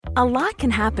A lot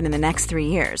can happen in the next 3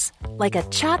 years. Like a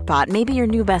chatbot may be your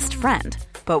new best friend.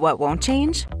 But what won't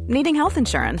change? Needing health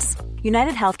insurance.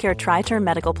 United Healthcare Tri-Term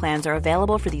Medical Plans are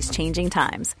available for these changing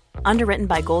times. Underwritten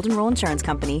by Golden Rule Insurance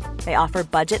Company, they offer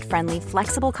budget-friendly,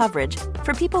 flexible coverage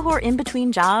for people who are in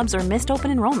between jobs or missed open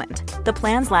enrollment. The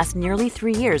plans last nearly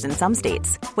 3 years in some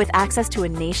states, with access to a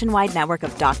nationwide network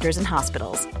of doctors and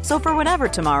hospitals. So for whatever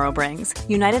tomorrow brings,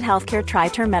 United Healthcare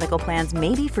Tri-Term Medical Plans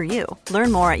may be for you.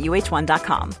 Learn more at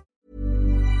uh1.com.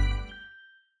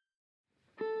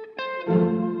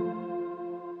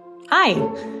 Hi,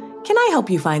 can I help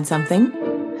you find something?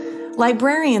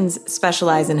 Librarians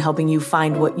specialize in helping you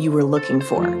find what you were looking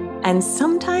for, and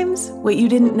sometimes what you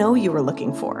didn't know you were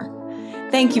looking for.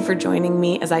 Thank you for joining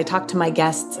me as I talk to my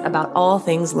guests about all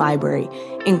things library,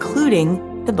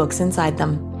 including the books inside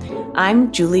them.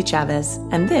 I'm Julie Chavez,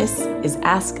 and this is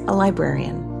Ask a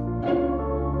Librarian.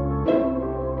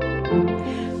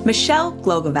 Michelle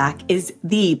Glogovac is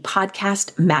the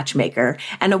podcast matchmaker,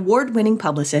 an award-winning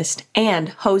publicist, and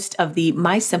host of the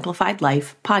My Simplified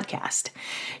Life podcast.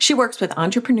 She works with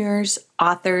entrepreneurs,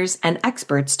 authors, and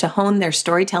experts to hone their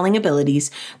storytelling abilities,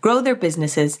 grow their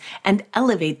businesses, and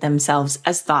elevate themselves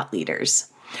as thought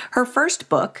leaders. Her first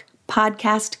book,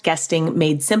 Podcast Guesting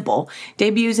Made Simple,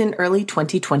 debuts in early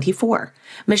 2024.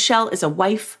 Michelle is a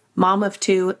wife, mom of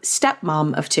two,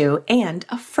 stepmom of two, and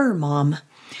a fur mom.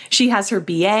 She has her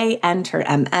BA and her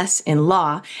MS in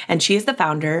law, and she is the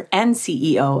founder and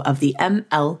CEO of the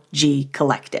MLG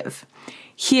Collective.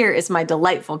 Here is my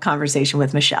delightful conversation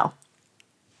with Michelle.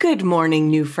 Good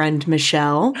morning, new friend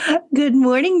Michelle. Good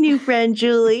morning, new friend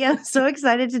Julie. I'm so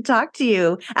excited to talk to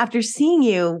you after seeing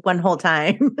you one whole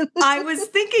time. I was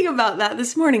thinking about that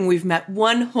this morning. We've met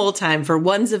one whole time for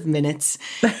ones of minutes,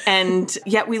 and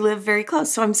yet we live very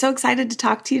close. So I'm so excited to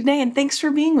talk to you today, and thanks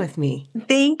for being with me.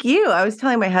 Thank you. I was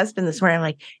telling my husband this morning, I'm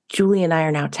like, Julie and I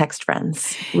are now text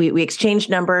friends. We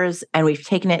exchanged numbers, and we've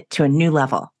taken it to a new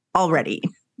level already.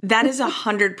 That is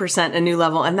 100% a new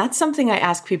level. And that's something I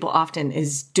ask people often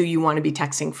is, do you want to be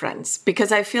texting friends?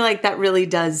 Because I feel like that really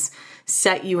does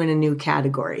set you in a new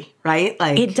category, right?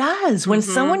 Like it does. When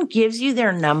someone gives you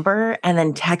their number and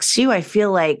then texts you, I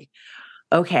feel like,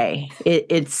 okay,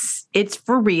 it's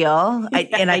for real.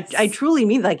 Yes. I truly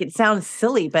mean, like, it sounds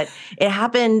silly, but it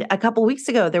happened a couple weeks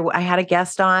ago. I had a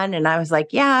guest on and I was like,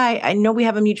 yeah, I know we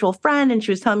have a mutual friend. And she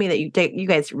was telling me that you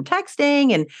guys were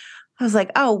texting, and I was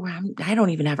like, oh, I don't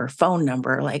even have her phone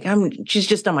number. Like, she's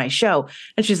just on my show.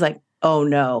 And she's like, oh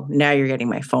no, now you're getting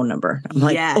my phone number. I'm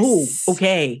like, yes. Oh,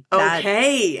 okay.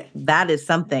 Okay. That is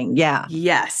something. Yeah.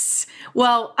 Yes.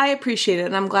 Well, I appreciate it.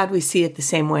 And I'm glad we see it the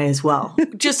same way as well.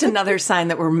 Just another sign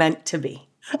that we're meant to be.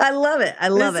 I love it. I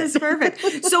love it. This is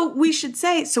perfect. So we should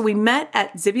say, we met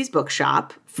at Zibby's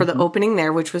bookshop for the opening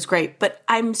there, which was great. But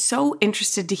I'm so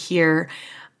interested to hear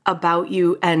about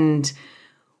you and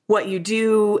what you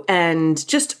do, and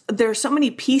just there are so many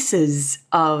pieces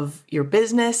of your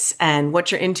business and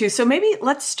what you're into. So maybe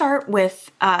let's start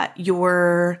with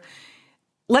your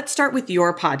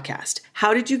podcast.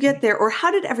 How did you get there, or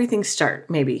how did everything start?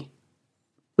 Maybe.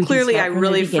 Clearly, I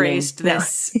really phrased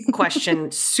this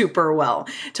question super well.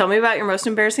 Tell me about your most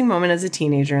embarrassing moment as a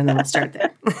teenager, and then we'll start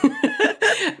there.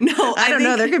 No, I don't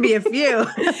know. There could be a few.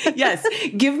 Yes.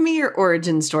 Give me your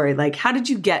origin story. Like, how did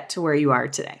you get to where you are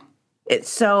today? It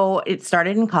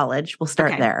started in college. We'll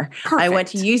start there. Perfect. I went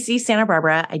to UC Santa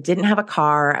Barbara. I didn't have a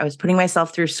car. I was putting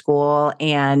myself through school,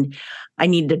 and I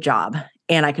needed a job,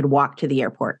 and I could walk to the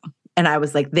airport. And I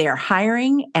was like, they are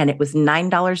hiring, and it was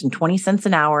 $9.20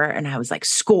 an hour. And I was like,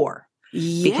 score.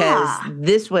 Yeah. Because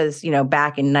this was,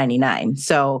 back in 99.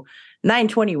 So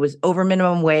 $9.20 was over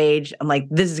minimum wage. I'm like,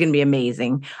 this is going to be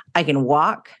amazing. I can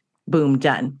walk. Boom,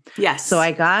 done. Yes. So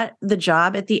I got the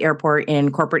job at the airport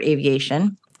in corporate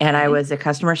aviation. And I was a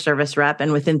customer service rep.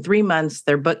 And within 3 months,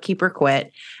 their bookkeeper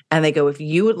quit. And they go, if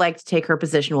you would like to take her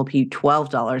position, we'll pay you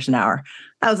 $12 an hour.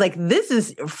 I was like, this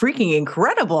is freaking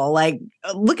incredible. Like,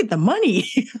 look at the money.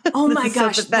 Oh my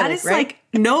gosh. So pathetic, that is right?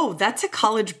 no, that's a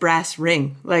college brass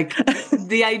ring. Like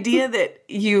the idea that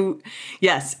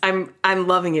yes, I'm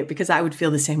loving it, because I would feel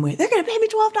the same way. They're going to pay me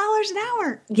 $12 an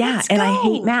hour. Yeah. Let's and go. I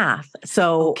hate math.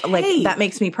 So that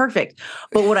makes me perfect.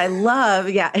 But what I love,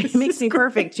 it makes me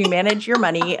perfect to manage your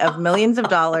money of millions of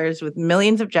dollars with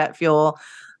millions of jet fuel.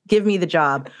 Give me the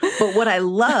job. But what I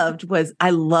loved was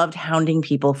I loved hounding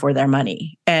people for their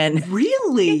money. And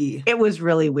really, it was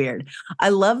really weird. I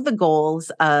love the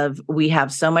goals of, we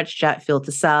have so much jet fuel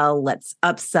to sell. Let's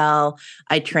upsell.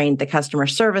 I trained the customer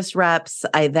service reps.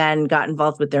 I then got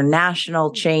involved with their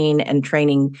national chain and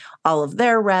training all of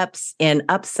their reps in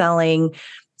upselling.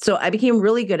 So I became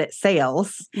really good at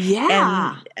sales.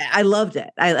 Yeah. And I loved it.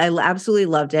 I absolutely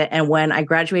loved it. And when I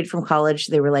graduated from college,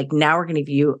 they were like, now we're going to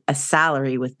give you a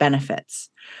salary with benefits.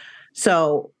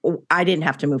 So I didn't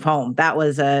have to move home. That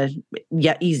was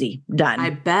easy, done. I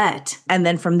bet. And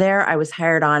then from there, I was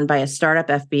hired on by a startup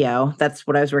FBO. That's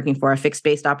what I was working for, a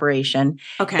fixed-based operation.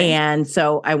 Okay. And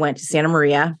so I went to Santa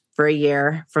Maria for a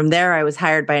year. From there, I was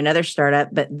hired by another startup,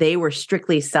 but they were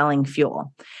strictly selling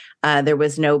fuel. There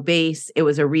was no base. It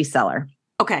was a reseller.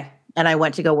 Okay. And I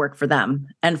went to go work for them.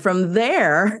 And from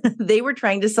there, they were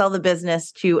trying to sell the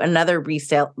business to another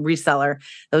reseller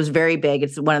that was very big.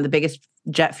 It's one of the biggest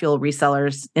jet fuel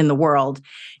resellers in the world.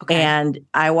 Okay. And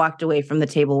I walked away from the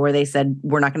table where they said,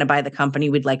 we're not going to buy the company.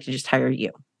 We'd like to just hire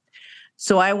you.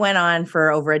 So I went on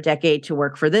for over a decade to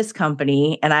work for this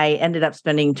company. And I ended up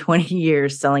spending 20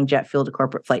 years selling jet fuel to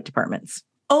corporate flight departments.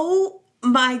 Oh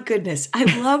my goodness. I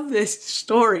love this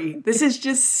story. This is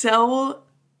just so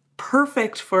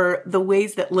perfect for the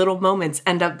ways that little moments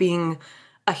end up being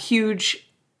a huge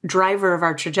driver of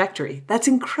our trajectory. That's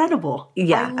incredible.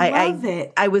 Yeah. I love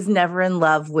it. I was never in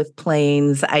love with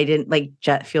planes. I didn't like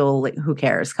jet fuel. Like, who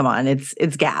cares? Come on. It's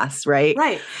gas, right?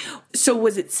 Right. So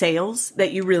was it sales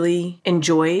that you really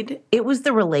enjoyed? It was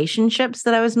the relationships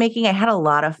that I was making. I had a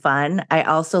lot of fun. I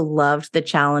also loved the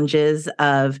challenges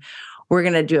of, we're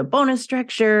going to do a bonus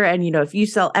structure. And, if you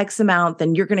sell X amount,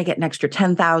 then you're going to get an extra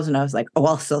 10,000. I was like, oh,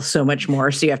 I'll sell so much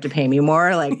more. So you have to pay me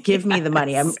more. Like, give me the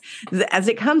money. As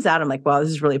it comes out, I'm like, wow, this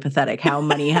is really pathetic how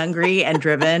money hungry and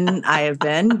driven I have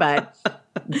been. But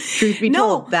truth be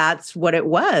told, that's what it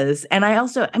was. And I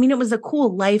also, it was a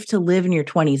cool life to live in your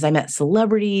 20s. I met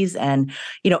celebrities and,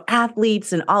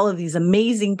 athletes and all of these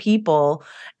amazing people.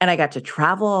 And I got to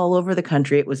travel all over the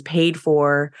country. It was paid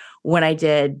for. When I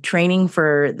did training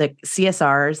for the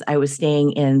CSRs, I was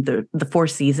staying in the Four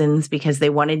Seasons because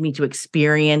they wanted me to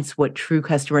experience what true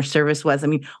customer service was.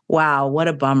 Wow, what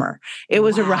a bummer. It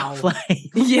was a rough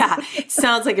life. Yeah. It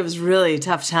sounds like it was really a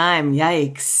tough time.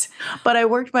 Yikes. But I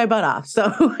worked my butt off.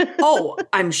 So Oh,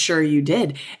 I'm sure you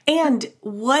did. And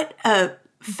what a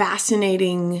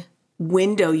fascinating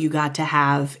window you got to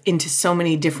have into so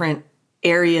many different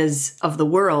areas of the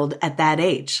world at that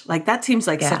age. Like, that seems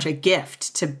like such a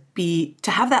gift to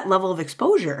have that level of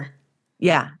exposure.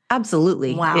 Yeah,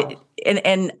 absolutely. Wow.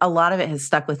 And a lot of it has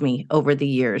stuck with me over the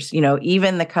years,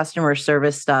 even the customer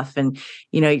service stuff and,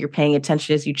 you're paying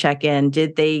attention as you check in.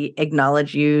 Did they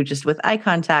acknowledge you just with eye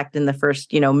contact in the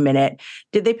first, minute?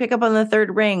 Did they pick up on the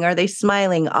third ring? Are they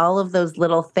smiling? All of those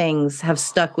little things have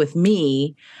stuck with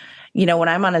me. When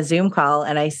I'm on a Zoom call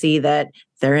and I see that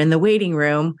they're in the waiting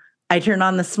room, I turn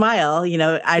on the smile.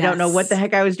 I don't know what the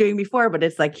heck I was doing before, but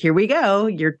it's like, here we go.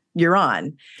 You're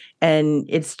on. And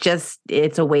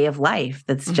it's a way of life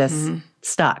that's just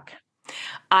stuck.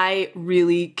 I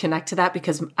really connect to that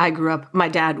because my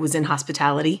dad was in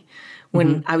hospitality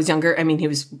when I was younger. He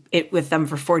was with them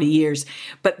for 40 years,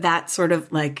 but that sort of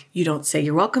like, you don't say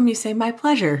you're welcome, you say my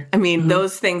pleasure.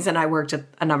 Those things, and I worked at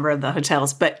a number of the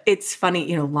hotels, but it's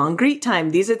funny, long greet time.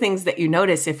 These are things that you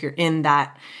notice if you're in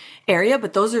that area,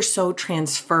 but those are so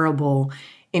transferable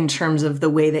in terms of the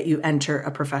way that you enter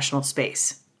a professional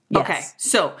space. Yes. Okay.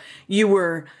 So you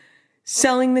were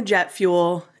selling the jet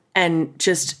fuel and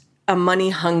just a money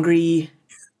hungry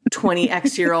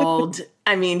 20x-year-old.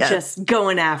 Just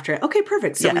going after it. Okay,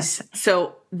 perfect.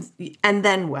 So and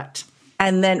then what?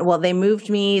 And then, they moved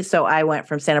me. So I went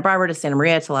from Santa Barbara to Santa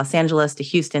Maria to Los Angeles to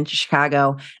Houston to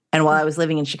Chicago. And while I was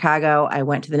living in Chicago, I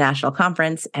went to the national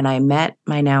conference and I met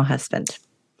my now husband.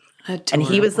 Adorable. And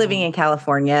he was living in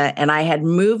California, and I had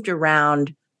moved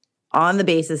around on the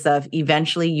basis of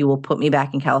eventually you will put me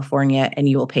back in California and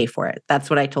you will pay for it. That's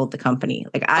what I told the company.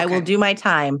 Like, I will do my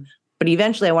time, but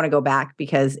eventually I want to go back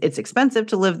because it's expensive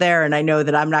to live there. And I know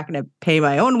that I'm not going to pay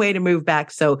my own way to move back.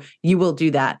 So you will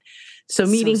do that. So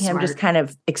meeting him just kind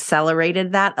of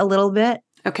accelerated that a little bit.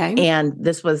 Okay. And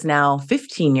this was now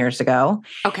 15 years ago.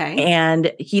 Okay.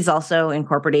 And he's also in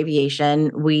corporate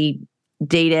aviation. We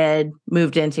dated,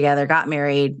 moved in together, got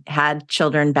married, had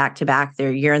children back to back. They're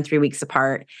a year and 3 weeks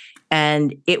apart.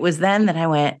 And it was then that I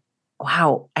went,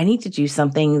 wow, I need to do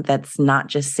something that's not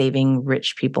just saving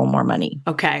rich people more money.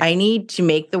 Okay. I need to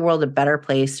make the world a better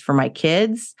place for my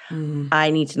kids. I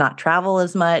need to not travel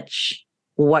as much.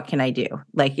 What can I do?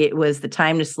 Like, it was the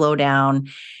time to slow down.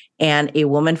 And a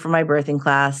woman from my birthing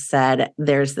class said,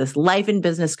 there's this life and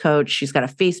business coach. She's got a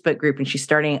Facebook group and she's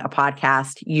starting a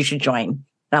podcast. You should join.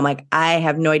 And I'm like, I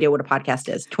have no idea what a podcast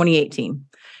is. 2018.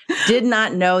 Did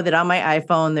not know that on my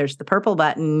iPhone, there's the purple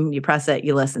button. You press it,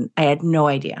 you listen. I had no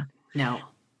idea. No.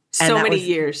 So many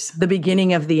years. The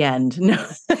beginning of the end. No.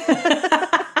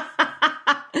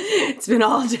 It's been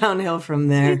all downhill from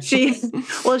there. She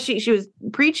was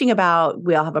preaching about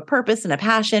we all have a purpose and a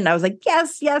passion. I was like,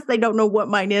 yes, I don't know what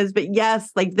mine is, but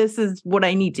yes, like this is what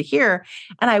I need to hear.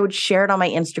 And I would share it on my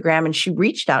Instagram, and she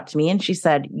reached out to me and she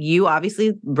said, you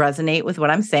obviously resonate with what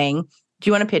I'm saying. Do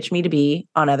you want to pitch me to be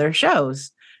on other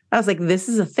shows? I was like, this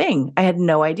is a thing. I had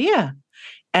no idea.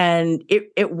 And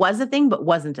it was a thing, but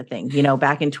wasn't a thing,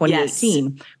 back in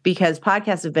 2018, because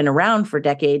podcasts have been around for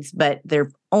decades, but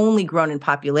they're only grown in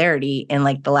popularity in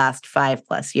like the last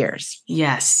 5+ years.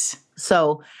 Yes.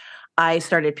 So I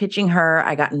started pitching her.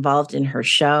 I got involved in her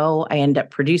show. I ended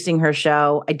up producing her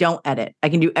show. I don't edit. I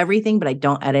can do everything, but I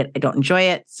don't edit. I don't enjoy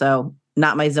it. So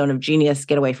not my zone of genius.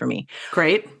 Get away from me.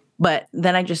 Great. But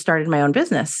then I just started my own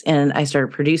business and I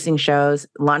started producing shows,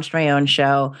 launched my own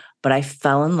show, but I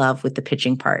fell in love with the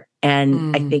pitching part.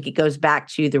 And I think it goes back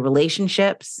to the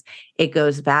relationships. It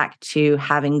goes back to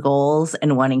having goals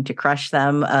and wanting to crush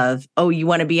them of, oh, you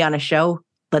want to be on a show?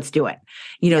 Let's do it.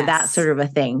 That sort of a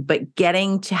thing. But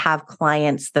getting to have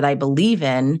clients that I believe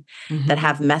in, that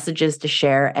have messages to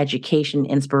share, education,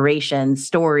 inspiration,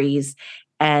 stories,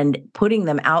 and putting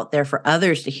them out there for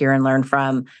others to hear and learn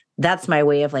from. That's my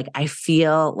way of like, I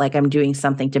feel like I'm doing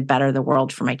something to better the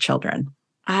world for my children.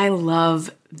 I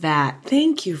love that.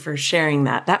 Thank you for sharing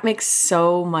that. That makes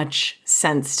so much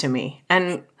sense to me.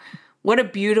 And what a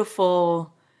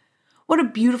beautiful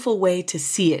way to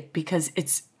see it, because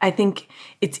I think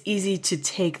it's easy to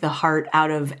take the heart out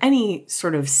of any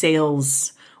sort of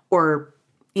sales or,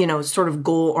 sort of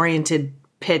goal-oriented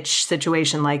pitch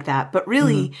situation like that. But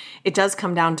really, it does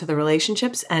come down to the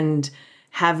relationships and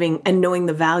having and knowing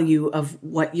the value of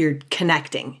what you're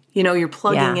connecting. You're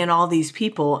plugging in all these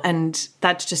people, and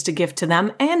that's just a gift to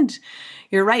them. And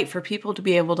you're right, for people to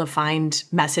be able to find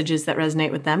messages that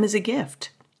resonate with them is a gift.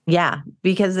 Yeah,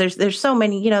 because there's so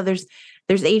many, there's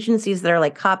agencies that are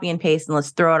like copy and paste and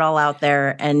let's throw it all out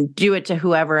there and do it to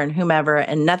whoever and whomever,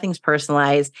 and nothing's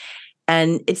personalized.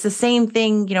 And it's the same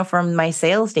thing, from my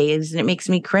sales days. And it makes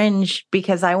me cringe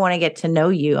because I want to get to know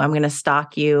you. I'm going to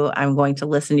stalk you. I'm going to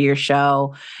listen to your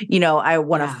show. I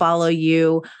want to follow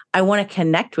you. I want to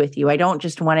connect with you. I don't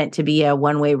just want it to be a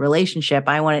one-way relationship.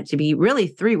 I want it to be really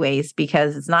 3 ways,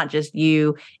 because it's not just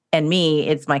you and me.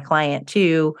 It's my client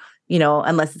too.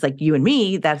 Unless it's like you and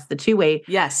me, that's the 2-way.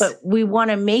 Yes. But we want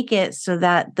to make it so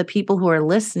that the people who are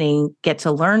listening get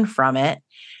to learn from it.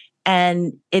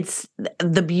 And it's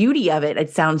the beauty of it. It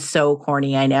sounds so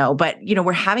corny, I know, but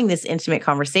we're having this intimate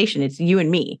conversation. It's you and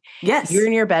me. Yes. You're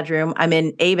in your bedroom. I'm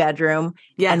in a bedroom.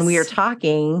 Yes. And we are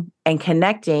talking and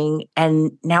connecting.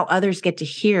 And now others get to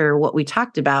hear what we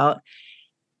talked about.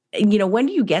 When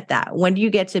do you get that? When do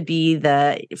you get to be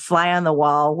the fly on the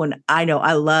wall? When I know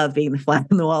I love being the fly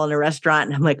on the wall in a restaurant,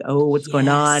 and I'm like, oh, what's going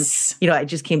on? I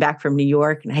just came back from New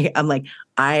York, and I'm like,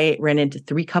 I ran into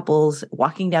 3 couples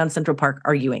walking down Central Park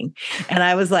arguing. And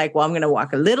I was like, well, I'm going to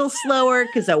walk a little slower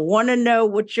because I want to know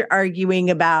what you're arguing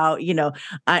about.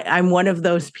 I'm one of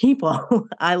those people.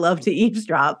 I love to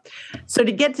eavesdrop. So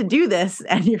to get to do this,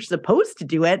 and you're supposed to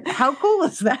do it, how cool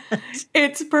is that?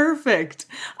 It's perfect.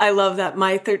 I love that.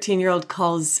 My 13-year-old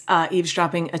calls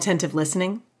eavesdropping attentive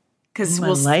listening. Because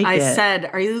I said,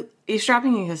 are you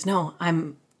eavesdropping? And he goes, no,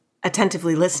 I'm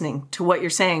attentively listening to what you're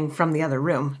saying from the other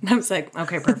room. And I was like,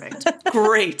 okay, perfect.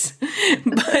 Great.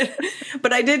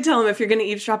 But I did tell him, if you're going to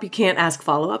eavesdrop, you can't ask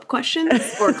follow-up questions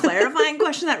or clarifying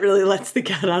questions. That really lets the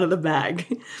cat out of the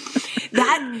bag.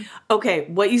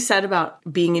 What you said about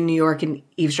being in New York and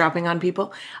eavesdropping on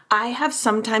people, I have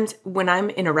sometimes, when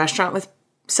I'm in a restaurant with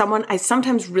someone, I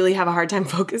sometimes really have a hard time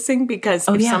focusing, because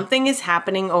if something is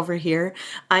happening over here,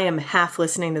 I am half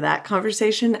listening to that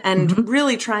conversation and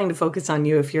really trying to focus on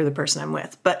you if you're the person I'm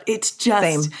with. But it's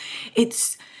just,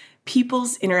 it's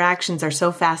people's interactions are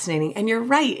so fascinating. And you're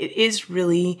right, it is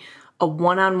really a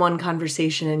one-on-one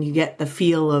conversation, and you get the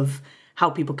feel of how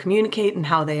people communicate and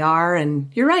how they are. And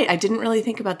you're right, I didn't really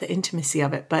think about the intimacy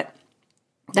of it, but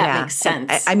that makes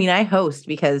sense. I host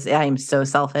because I am so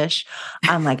selfish.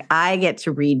 I'm like, I get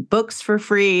to read books for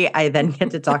free. I then get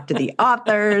to talk to the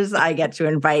authors. I get to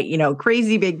invite,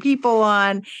 crazy big people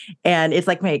on. And it's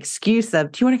like my excuse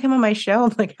of, do you want to come on my show?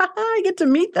 I'm like, I get to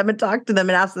meet them and talk to them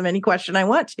and ask them any question I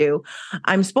want to.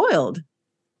 I'm spoiled.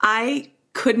 I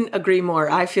couldn't agree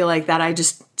more. I feel like that. I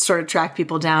just sort of track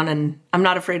people down, and I'm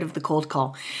not afraid of the cold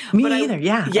call. Me either.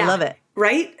 I love it.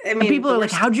 Right? I mean, and people are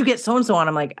like, how'd you get so-and-so on?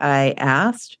 I'm like, I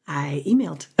asked. I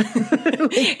emailed.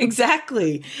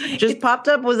 Exactly. Just popped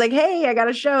up, was like, hey, I got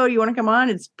a show. You want to come on?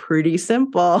 It's pretty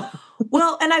simple.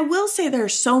 Well, and I will say there are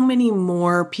so many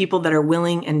more people that are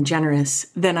willing and generous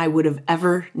than I would have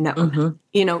ever known.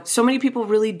 So many people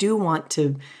really do want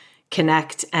to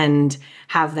connect and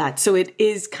have that. So it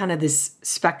is kind of this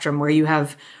spectrum where you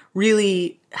have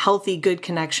really healthy, good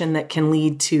connection that can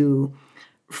lead to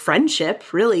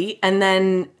friendship, really. And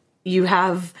then you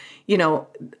have,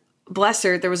 bless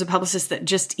her, there was a publicist that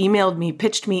just emailed me,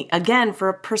 pitched me again for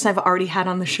a person I've already had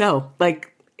on the show.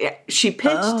 Like she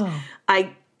pitched,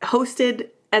 I hosted,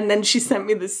 and then she sent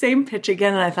me the same pitch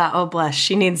again. And I thought, oh, bless,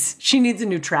 she needs a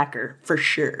new tracker for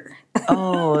sure.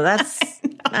 Oh, that's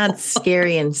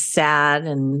scary and sad.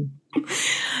 And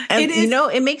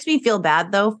it makes me feel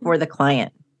bad though for the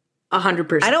client.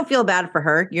 100%. I don't feel bad for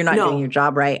her. You're not doing your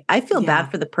job right. I feel bad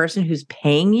for the person who's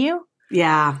paying you.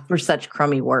 Yeah. For such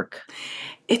crummy work.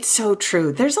 It's so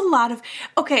true. There's a lot of,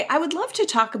 okay, I would love to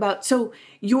talk about, so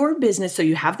your business, so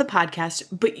you have the podcast,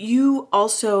 but you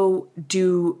also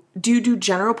do you do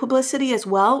general publicity as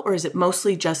well? Or is it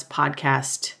mostly just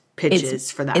podcast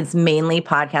pitches for that? It's mainly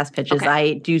podcast pitches. Okay.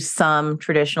 I do some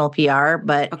traditional PR,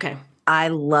 but I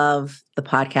love the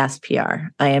podcast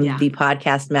PR. I am the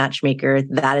podcast matchmaker.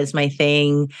 That is my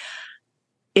thing.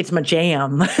 It's my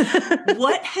jam.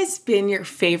 What has been your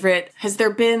favorite? Has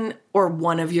there been, or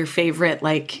one of your favorite,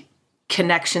 like,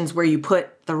 connections where you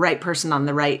put the right person on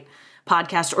the right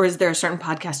podcast? Or is there a certain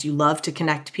podcast you love to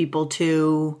connect people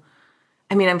to?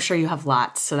 I mean, I'm sure you have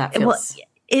lots, so that feels... Well,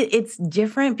 it's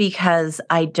different because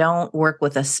I don't work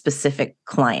with a specific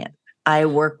client. I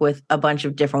work with a bunch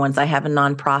of different ones. I have a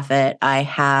nonprofit. I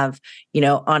have,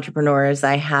 entrepreneurs.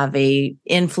 I have a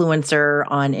influencer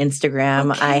on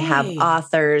Instagram. I have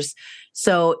authors.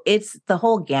 So it's the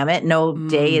whole gamut. No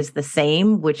day is the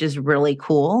same, which is really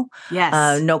cool.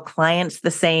 Yes. No clients the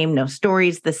same, no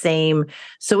stories the same.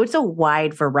 So it's a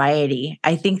wide variety.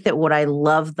 I think that what I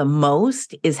love the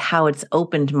most is how it's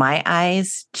opened my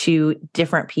eyes to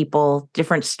different people,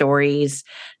 different stories,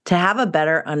 to have a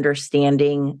better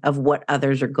understanding of what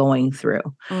others are going through.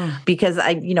 Because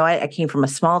I came from a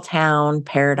small town,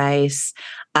 Paradise.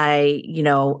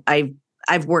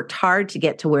 I've worked hard to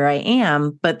get to where I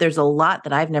am, but there's a lot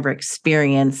that I've never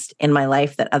experienced in my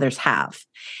life that others have.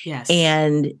 Yes.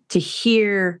 And to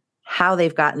hear how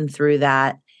they've gotten through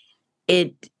that,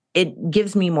 it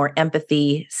gives me more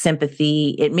empathy,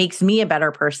 sympathy. It makes me a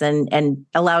better person and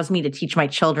allows me to teach my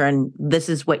children, this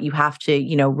is what you have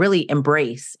to, really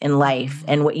embrace in life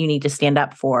and what you need to stand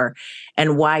up for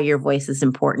and why your voice is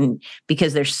important,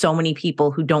 because there's so many people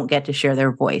who don't get to share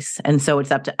their voice. And so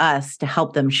it's up to us to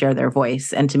help them share their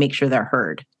voice and to make sure they're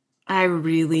heard. I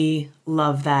really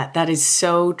love that. That is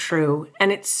so true.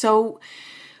 And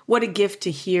what a gift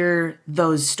to hear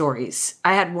those stories.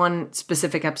 I had one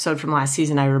specific episode from last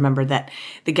season. I remember that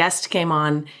the guest came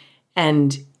on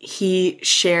and he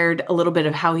shared a little bit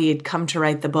of how he had come to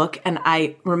write the book. And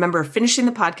I remember finishing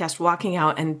the podcast, walking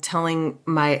out and telling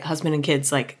my husband and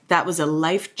kids, like, that was a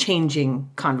life-changing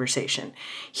conversation.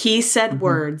 He said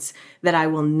words that I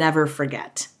will never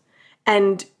forget.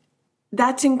 And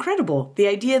that's incredible. The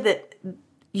idea that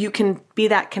you can be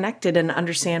that connected and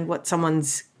understand what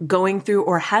someone's going through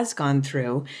or has gone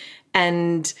through.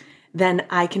 And then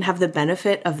I can have the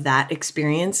benefit of that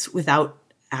experience without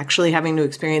actually having to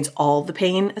experience all the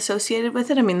pain associated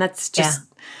with it. I mean, that's just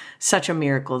such a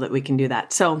miracle that we can do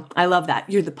that. So I love that.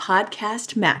 You're the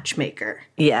podcast matchmaker.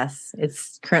 Yes.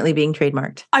 It's currently being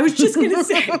trademarked. I was just going to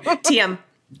say TM.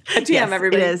 A TM, yes,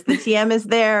 everybody. It is. The TM is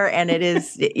there, and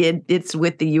it's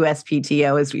with the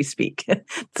USPTO as we speak.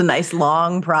 It's a nice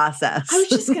long process. I was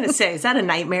just going to say, is that a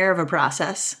nightmare of a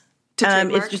process to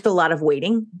trademark? It's just a lot of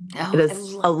waiting. It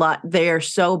is a lot. They are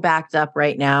so backed up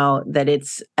right now that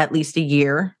it's at least a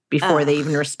year before they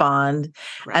even respond.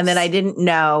 Gross. And then I didn't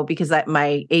know because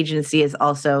my agency is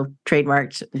also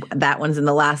trademarked. That one's in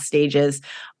the last stages.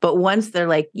 But once they're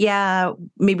like, yeah,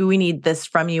 maybe we need this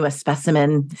from you, a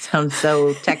specimen, sounds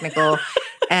so technical.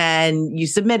 And you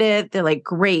submit it. They're like,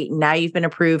 great. Now you've been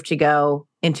approved to go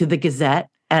into the Gazette.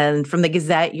 And from the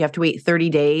Gazette, you have to wait 30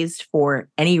 days for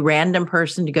any random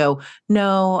person to go,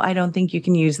 no, I don't think you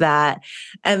can use that.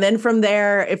 And then from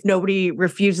there, if nobody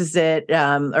refuses it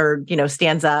or,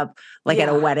 stands up like at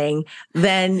a wedding,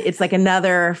 then it's like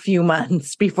another few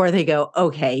months before they go,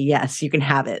 okay, yes, you can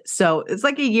have it. So it's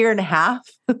like a year and a half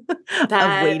of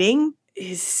waiting.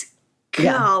 Is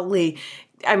golly.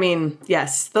 I mean,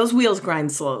 yes, those wheels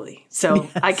grind slowly. So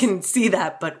I can see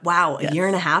that. But wow, a year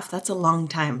and a half, that's a long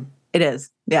time. It is.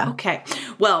 Yeah. Okay.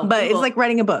 Well, but it's like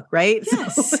writing a book, right?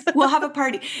 Yes. We'll have a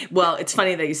party. Well, it's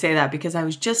funny that you say that because I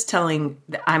was just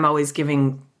I'm always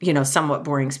giving, somewhat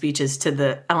boring speeches to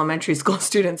the elementary school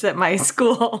students at my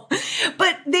school,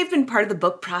 but they've been part of the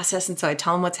book process. And so I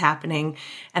tell them what's happening.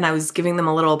 And I was giving them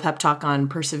a little pep talk on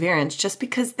perseverance just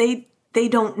because they they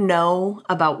don't know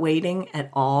about waiting at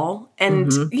all. And,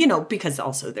 Mm-hmm. Because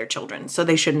also they're children, so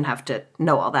they shouldn't have to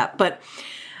know all that. But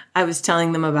I was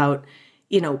telling them about,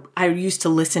 I used to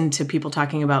listen to people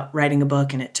talking about writing a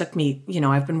book, and it took me,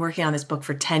 I've been working on this book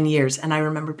for 10 years. And I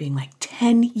remember being like,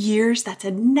 10 years? That's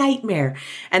a nightmare.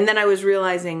 And then I was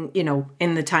realizing,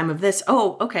 in the time of this,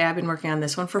 oh, okay, I've been working on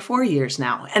this one for 4 years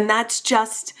now. And that's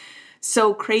just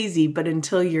so crazy. But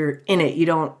until you're in it, you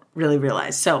don't really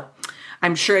realize. So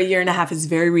I'm sure a year and a half is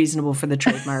very reasonable for the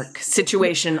trademark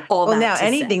situation. Well, now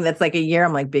anything that's like a year,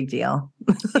 I'm like, big deal.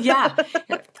 Yeah,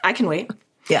 I can wait.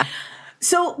 Yeah.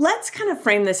 So let's kind of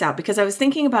frame this out, because I was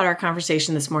thinking about our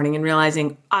conversation this morning and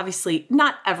realizing, obviously,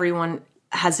 not everyone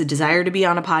has a desire to be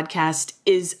on a podcast,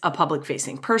 is a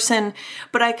public-facing person.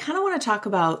 But I kind of want to talk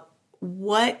about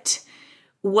what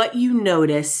you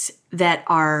notice that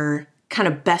are kind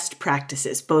of best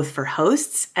practices, both for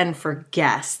hosts and for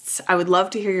guests. I would love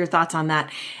to hear your thoughts on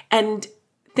that, and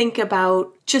think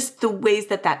about just the ways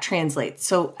that translates.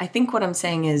 So I think what I'm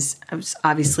saying is, I was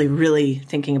obviously really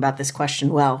thinking about this question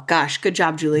well. Gosh, good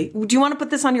job, Julie. Do you want to put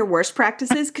this on your worst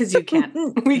practices? Because you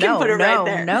can. We can put it right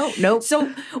there. No. So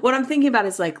what I'm thinking about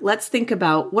is let's think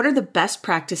about what are the best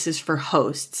practices for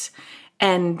hosts.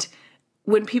 And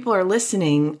when people are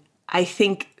listening, I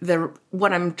think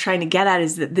what I'm trying to get at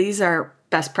is that these are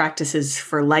best practices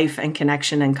for life and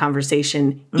connection and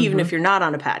conversation, even if you're not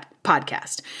on a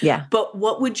podcast. Yeah. But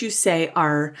what would you say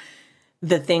are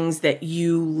the things that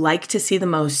you like to see the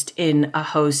most in a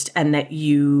host, and that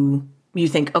you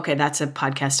think, okay, that's a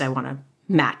podcast I want to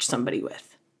match somebody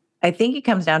with? I think it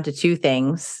comes down to two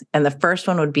things. And the first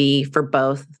one would be, for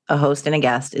both a host and a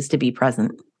guest, is to be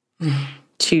present.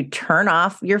 To turn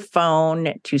off your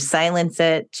phone, to silence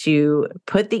it, to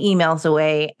put the emails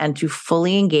away, and to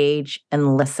fully engage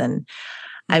and listen.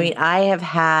 I mean, I have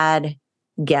had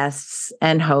guests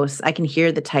and hosts, I can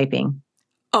hear the typing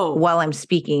while I'm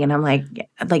speaking. And I'm like,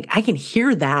 I can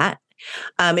hear that.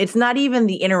 It's not even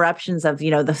the interruptions of,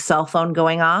 the cell phone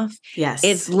going off. Yes.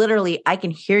 It's literally, I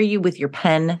can hear you with your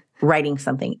pen writing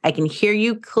something. I can hear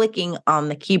you clicking on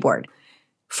the keyboard.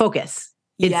 Focus.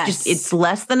 It's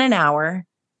less than an hour.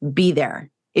 Be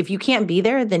there. If you can't be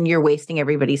there, then you're wasting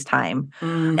everybody's time.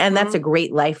 And that's a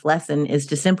great life lesson, is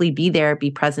to simply be there,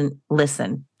 be present,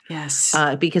 listen. Yes.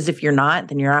 Because if you're not,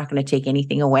 then you're not going to take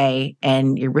anything away,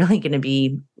 and you're really going to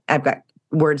be, I've got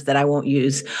words that I won't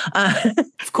use,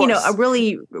 of course. A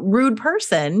really rude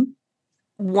person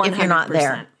 100%. If you're not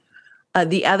there.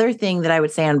 The other thing that I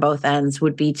would say on both ends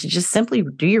would be to just simply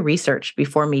do your research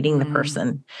before meeting the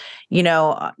person.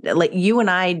 Like you and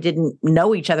I didn't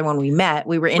know each other when we met.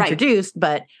 We were introduced,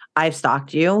 but I've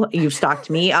stalked you. You've stalked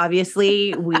me,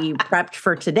 obviously. We prepped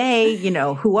for today.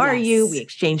 Who are you? We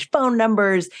exchanged phone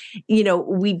numbers.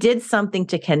 We did something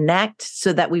to connect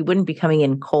so that we wouldn't be coming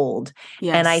in cold.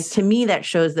 Yes. And to me, that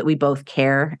shows that we both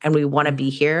care and we want to be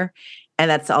here. And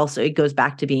that's also, it goes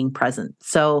back to being present.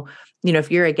 So,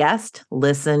 if you're a guest,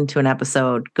 listen to an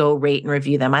episode, go rate and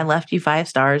review them. I left you 5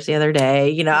 stars the other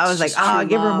day. I was like,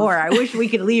 give her more. I wish we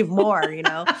could leave more,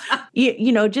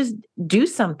 just do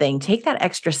something, take that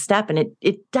extra step. And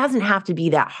it doesn't have to be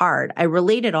that hard. I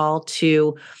relate it all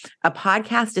to a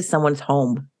podcast is someone's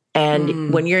home.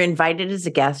 And when you're invited as a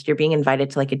guest, you're being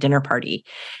invited to like a dinner party.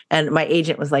 And my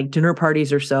agent was like, dinner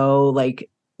parties are so like,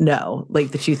 no,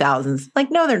 like the 2000s. Like,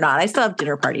 no, they're not. I still have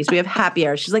dinner parties. We have happy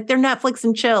hours. She's like, they're Netflix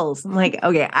and chills. I'm like,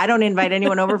 okay, I don't invite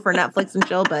anyone over for Netflix and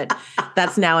chill, but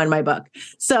that's now in my book.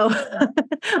 So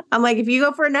I'm like, if you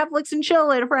go for a Netflix and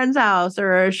chill at a friend's house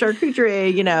or a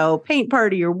charcuterie, paint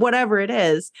party or whatever it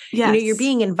is, you're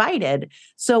being invited.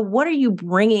 So what are you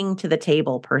bringing to the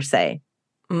table per se?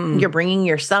 You're bringing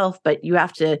yourself, but you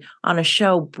have to, on a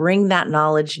show, bring that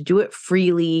knowledge, do it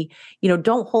freely,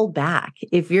 don't hold back.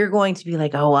 If you're going to be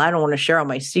like, oh, I don't want to share all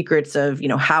my secrets of,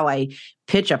 how I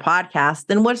pitch a podcast,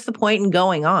 then what's the point in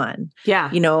going on? Yeah.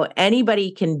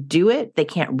 Anybody can do it. They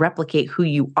can't replicate who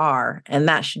you are. And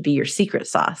that should be your secret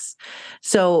sauce.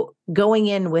 So going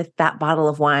in with that bottle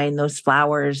of wine, those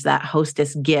flowers, that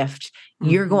hostess gift,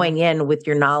 you're going in with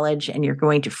your knowledge and you're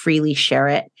going to freely share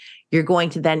it. You're going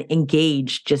to then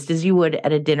engage just as you would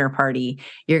at a dinner party.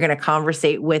 You're going to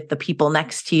conversate with the people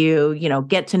next to you,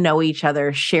 get to know each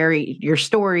other, share your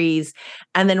stories.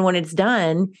 And then when it's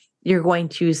done, you're going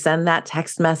to send that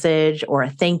text message or a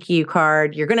thank you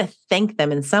card. You're going to thank them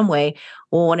in some way.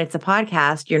 Well, when it's a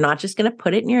podcast, you're not just going to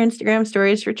put it in your Instagram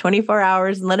stories for 24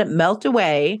 hours and let it melt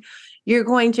away. You're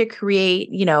going to create,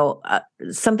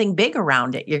 something big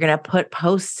around it. You're going to put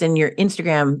posts in your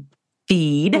Instagram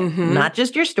feed, not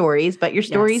just your stories, but your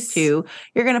stories too.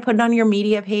 You're going to put it on your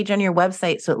media page on your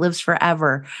website so it lives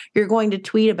forever. You're going to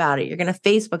tweet about it. You're going to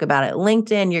Facebook about it.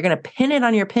 LinkedIn, you're going to pin it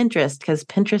on your Pinterest because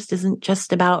Pinterest isn't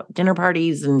just about dinner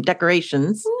parties and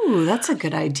decorations. Ooh, that's a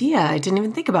good idea. I didn't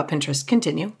even think about Pinterest.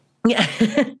 Continue. Yeah.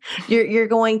 You're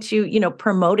going to,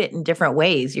 promote it in different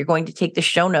ways. You're going to take the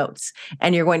show notes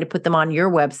and you're going to put them on your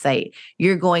website.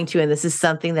 You're going to, and this is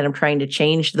something that I'm trying to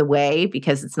change the way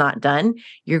because it's not done.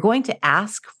 You're going to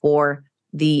ask for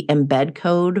the embed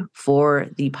code for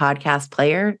the podcast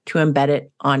player to embed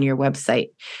it on your website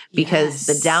because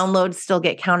the downloads still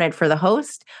get counted for the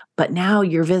host, but now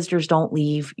your visitors don't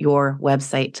leave your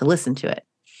website to listen to it.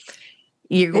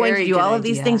 You're going to do all of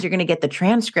these things. You're going to get the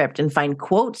transcript and find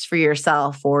quotes for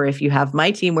yourself. Or if you have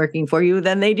my team working for you,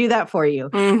 then they do that for you.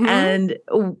 And,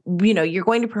 you're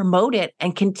going to promote it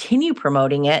and continue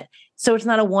promoting it. So it's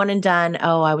not a one and done.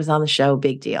 Oh, I was on the show.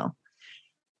 Big deal.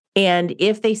 And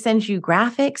if they send you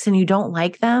graphics and you don't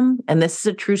like them, and this is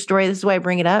a true story, this is why I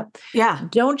bring it up. Yeah.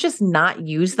 Don't just not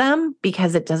use them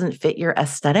because it doesn't fit your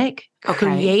aesthetic. Okay.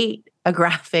 Create a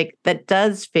graphic that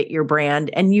does fit your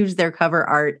brand and use their cover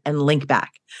art and link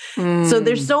back. So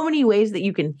there's so many ways that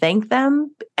you can thank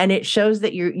them. And it shows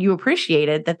that you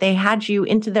appreciated that they had you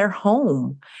into their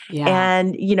home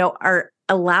and, are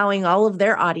allowing all of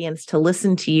their audience to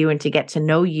listen to you and to get to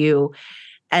know you.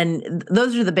 And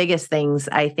those are the biggest things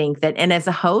I think and as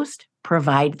a host,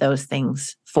 provide those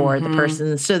things for the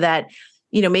person so that,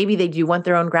 maybe they do want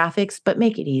their own graphics, but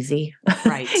make it easy.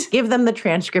 Right. Give them the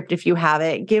transcript if you have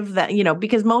it. Give that,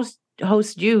 because most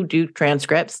hosts do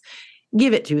transcripts.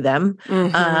 Give it to them.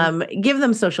 Give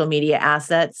them social media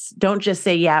assets. Don't just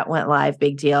say, it went live.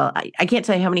 Big deal. I can't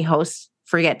tell you how many hosts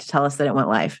forget to tell us that it went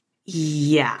live.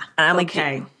 Yeah. And I'm like,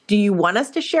 do you want us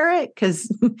to share it? Because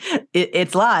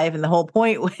it's live and the whole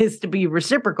point was to be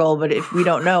reciprocal. But if we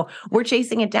don't know, we're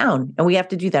chasing it down and we have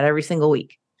to do that every single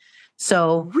week.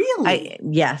 So really?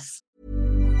 Yes.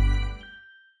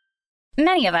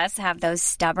 Many of us have those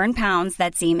stubborn pounds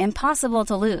that seem impossible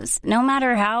to lose, no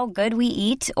matter how good we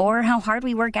eat or how hard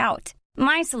we work out.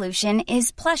 My solution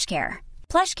is PlushCare.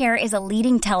 PlushCare is a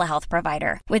leading telehealth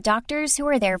provider with doctors who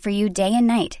are there for you day and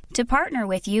night to partner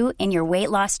with you in your weight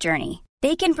loss journey.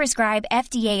 They can prescribe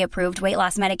FDA-approved weight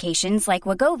loss medications like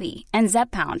Wegovy and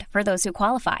Zepbound for those who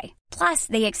qualify. Plus,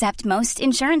 they accept most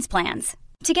insurance plans.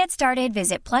 To get started,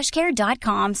 visit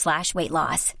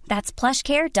plushcare.com/weightloss. That's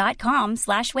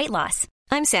plushcare.com/weightloss.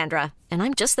 I'm Sandra, and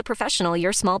I'm just the professional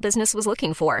your small business was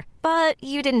looking for. But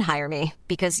you didn't hire me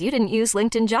because you didn't use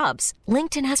LinkedIn Jobs.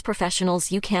 LinkedIn has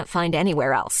professionals you can't find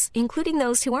anywhere else, including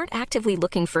those who aren't actively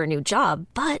looking for a new job,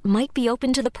 but might be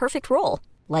open to the perfect role,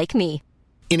 like me.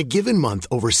 In a given month,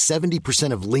 over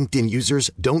 70% of LinkedIn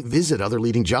users don't visit other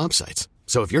leading job sites.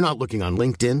 So if you're not looking on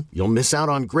LinkedIn, you'll miss out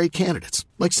on great candidates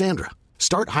like Sandra.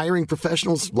 Start hiring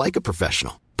professionals like a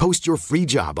professional. Post your free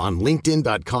job on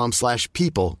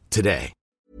linkedin.com/people today.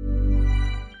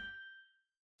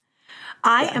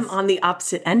 I am on the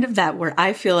opposite end of that where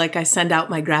I feel like I send out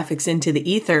my graphics into the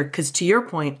ether because to your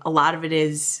point, a lot of it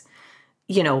is,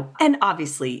 and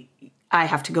obviously I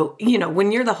have to go,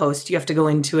 when you're the host, you have to go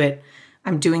into it.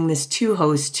 I'm doing this to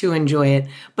host, to enjoy it.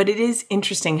 But it is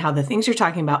interesting how the things you're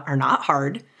talking about are not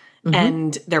hard.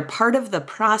 And they're part of the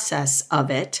process of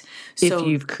it. So, if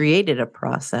you've created a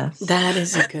process. That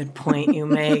is a good point you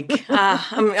make.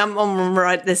 I'm going to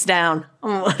write this down.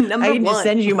 Number I can just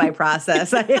send you my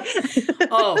process.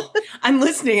 I'm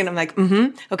listening and I'm like,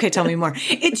 okay, tell me more.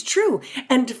 It's true.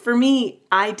 And for me,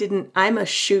 I'm a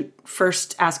shoot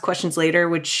first, ask questions later,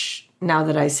 which now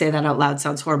that I say that out loud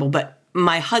sounds horrible. But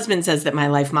my husband says that my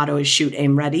life motto is shoot,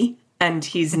 aim, ready. And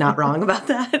he's not wrong about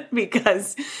that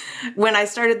because when I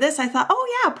started this, I thought,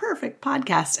 oh yeah, perfect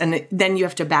podcast. And then you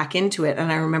have to back into it.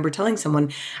 And I remember telling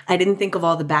someone, I didn't think of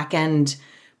all the back end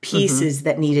pieces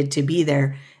that needed to be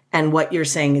there. And what you're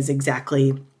saying is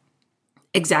exactly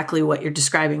what you're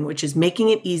describing, which is making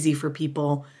it easy for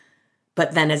people,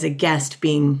 but then as a guest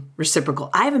being reciprocal.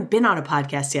 I haven't been on a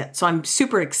podcast yet, so I'm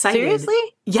super excited. Seriously?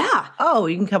 Yeah. Oh,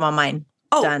 you can come on mine.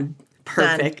 Oh, done.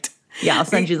 Perfect. Done. Yeah, I'll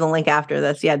send you the link after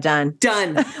this. Yeah, done.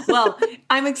 Done. Well,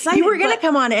 I'm excited. You were going to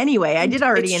come on anyway. I did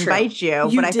already invite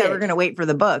you, but I thought we were going to wait for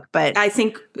the book. But I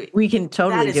think we can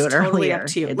totally do it totally earlier. Up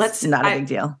to you. It's not a big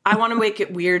deal. I want to make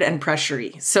it weird and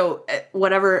pressury. So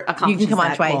whatever accomplishes you can come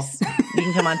on twice. Goal. You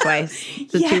can come on twice.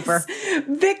 It's a twofer.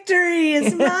 Victory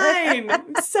is mine.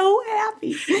 I'm so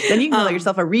happy. Then you can call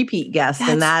yourself a repeat guest,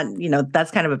 and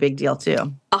that's kind of a big deal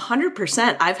too.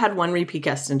 100%. I've had one repeat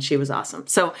guest, and she was awesome.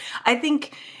 So I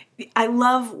think. I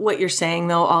love what you're saying,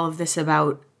 though, all of this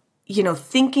about,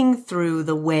 thinking through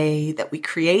the way that we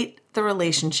create the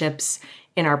relationships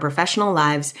in our professional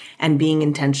lives and being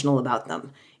intentional about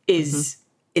them is,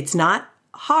 it's not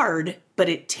hard, but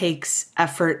it takes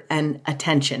effort and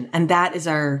attention. And that is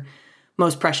our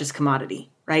most precious commodity,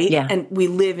 right? Yeah. And we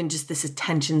live in just this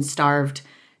attention-starved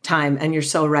time. And you're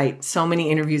so right. So many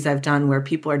interviews I've done where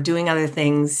people are doing other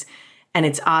things and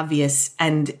it's obvious.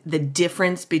 And the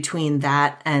difference between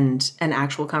that and an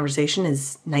actual conversation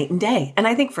is night and day. And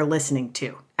I think for listening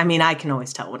too. I mean, I can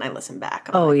always tell when I listen back.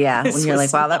 I'm like, yeah. When you're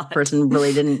like, wow, that person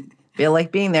really didn't feel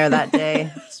like being there that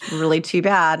day. It's really too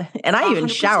bad. And I even 100%.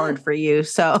 showered for you.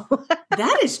 So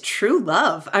that is true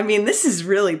love. I mean, this is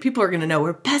really, people are going to know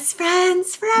we're best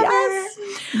friends forever. yes,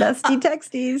 bestie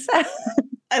texties.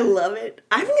 I love it.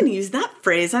 I'm going to use that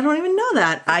phrase. I don't even know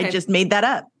that. Okay. I just made that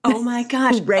up. Oh my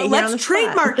gosh. Right here on the let's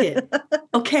trademark it.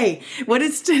 Okay. What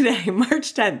is today?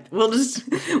 March 10th.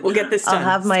 We'll get this done. I'll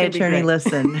have my attorney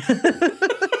listen.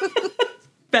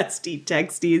 Bestie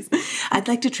texties. I'd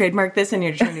like to trademark this, and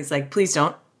your attorney's like, please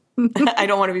don't. I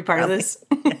don't want to be part of this.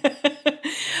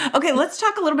 Okay, let's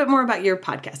talk a little bit more about your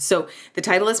podcast. So the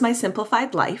title is My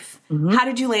Simplified Life. How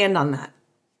did you land on that?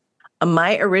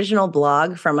 My original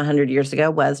blog from 100 years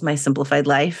ago was My Simplified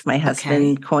Life. My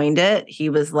husband coined it. He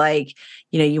was like,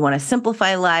 you want to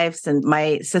simplify lives. And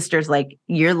my sister's like,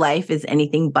 your life is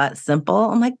anything but simple.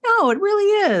 I'm like, no, it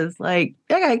really is. Like,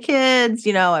 I got kids,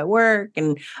 I work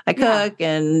and I cook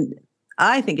and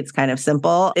I think it's kind of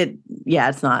simple.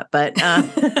 It's not, but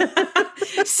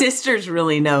sisters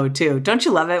really know too. Don't you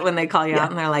love it when they call you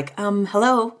out and they're like,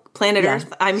 hello, planet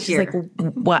Earth, I'm She's here.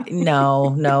 Like, what?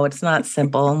 No, it's not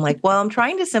simple. I'm like, well, I'm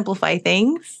trying to simplify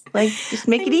things. Like, just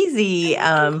make it easy.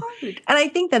 And I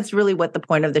think that's really what the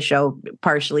point of the show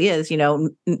partially is,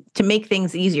 to make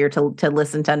things easier to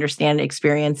listen, to understand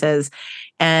experiences.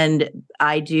 And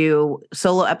I do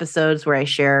solo episodes where I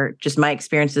share just my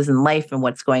experiences in life and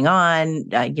what's going on,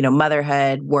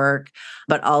 motherhood, work,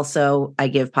 but also I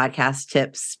give podcast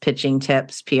tips, pitching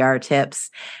tips, PR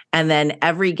tips. And then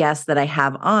every guest that I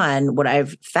have on, what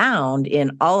I've found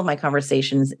in all of my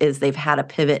conversations is they've had a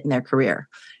pivot in their career.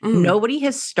 Nobody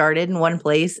has started in one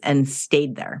place and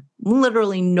stayed there.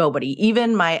 Literally nobody.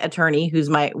 Even my attorney, who's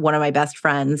one of my best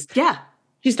friends. Yeah.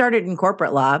 She started in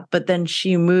corporate law, but then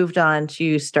she moved on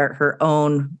to start her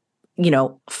own,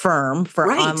 firm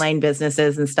for online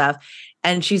businesses and stuff.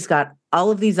 And she's got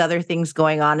all of these other things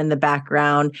going on in the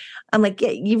background. I'm like,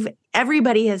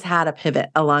 everybody has had a pivot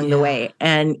along the way.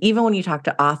 And even when you talk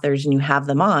to authors and you have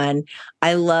them on,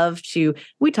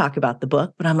 we talk about the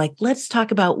book, but I'm like, let's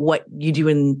talk about what you do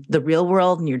in the real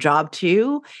world and your job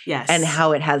too. Yes. And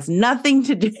how it has nothing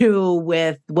to do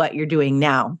with what you're doing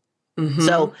now.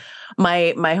 So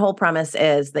my whole premise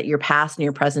is that your past and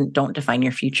your present don't define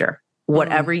your future.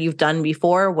 Whatever you've done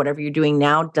before, whatever you're doing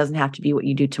now doesn't have to be what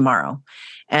you do tomorrow.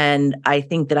 And I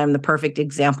think that I'm the perfect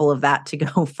example of that, to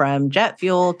go from jet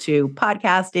fuel to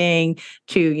podcasting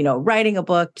to, writing a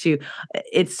book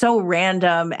it's so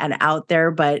random and out there,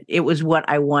 but it was what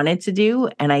I wanted to do.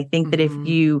 And I think that if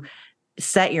you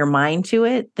set your mind to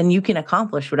it, then you can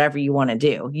accomplish whatever you want to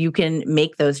do. You can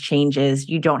make those changes.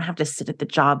 You don't have to sit at the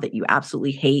job that you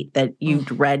absolutely hate, that you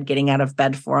dread getting out of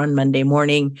bed for on Monday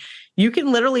morning. You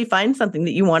can literally find something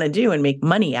that you want to do and make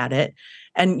money at it.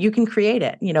 And you can create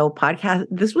it. Podcast.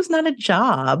 This was not a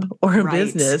job or a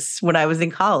business when I was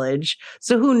in college.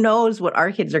 So who knows what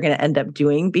our kids are going to end up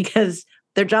doing, because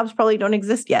their jobs probably don't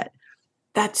exist yet.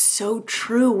 That's so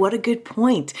true. What a good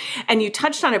point. And you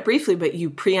touched on it briefly, but you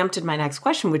preempted my next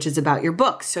question, which is about your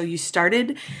book. So you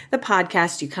started the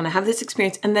podcast, you kind of have this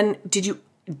experience. And then did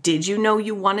you know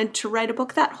you wanted to write a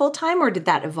book that whole time, or did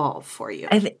that evolve for you?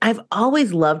 I've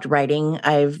always loved writing.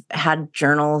 I've had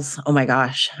journals. Oh my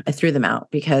gosh, I threw them out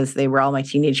because they were all my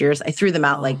teenage years. I threw them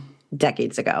out like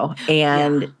decades ago.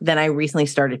 And then I recently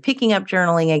started picking up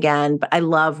journaling again, but I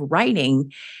love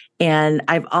writing. And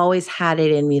I've always had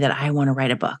it in me that I want to write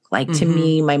a book. Like, to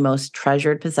me, my most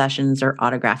treasured possessions are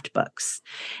autographed books.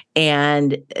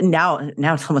 And now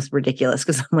it's almost ridiculous,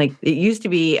 because I'm like, it used to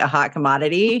be a hot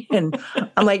commodity. And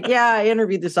I'm like, yeah, I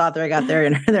interviewed this author. I got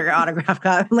their autograph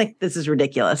copy. I'm like, this is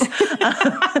ridiculous.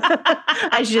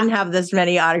 I shouldn't have this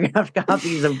many autographed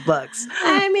copies of books.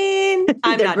 I mean,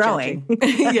 I'm they're not growing.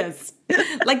 Yes.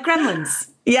 Like gremlins.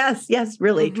 Yes,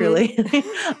 really, truly.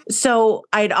 So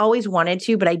I'd always wanted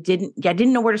to, but I didn't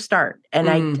know where to start. And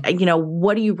I,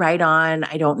 what do you write on?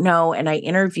 I don't know. And I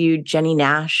interviewed Jenny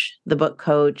Nash, the book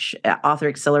coach, author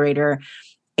accelerator,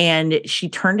 and she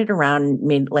turned it around and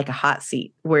made like a hot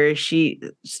seat where she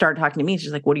started talking to me.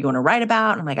 She's like, what do you want to write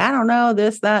about? And I'm like, I don't know,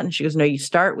 this, that. And she goes, no, you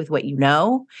start with what you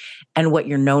know and what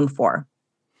you're known for.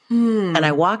 And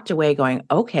I walked away going,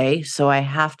 okay, so I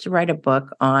have to write a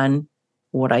book on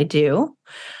what I do.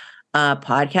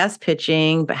 podcast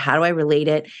pitching, but how do I relate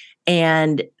it?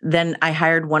 And then I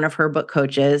hired one of her book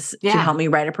coaches to help me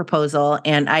write a proposal.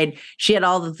 And she had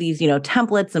all of these,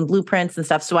 templates and blueprints and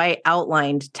stuff. So I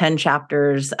outlined 10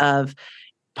 chapters of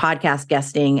podcast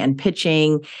guesting and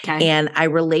pitching. Okay. And I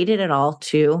related it all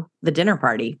to the dinner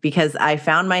party because I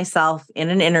found myself in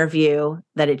an interview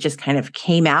that it just kind of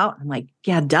came out. I'm like,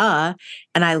 yeah, duh.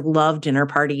 And I love dinner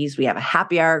parties. We have a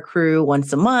happy hour crew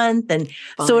once a month. And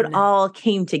so it all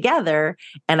came together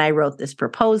and I wrote this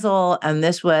proposal. And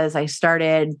I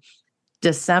started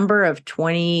December of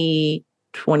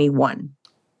 2021.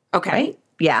 Okay. Right?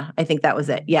 Yeah, I think that was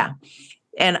it. Yeah.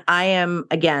 And I am,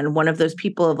 again, one of those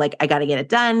people of like, I got to get it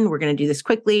done. We're going to do this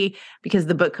quickly because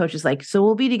the book coach is like, so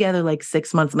we'll be together like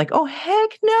 6 months. I'm like, oh,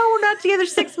 heck no, we're not together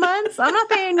 6 months. I'm not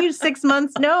paying you 6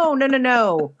 months.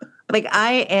 No. Like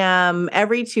I am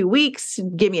every 2 weeks,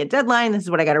 give me a deadline. This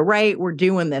is what I got to write. We're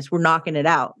doing this. We're knocking it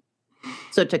out.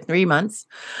 So it took 3 months.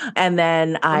 And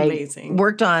then I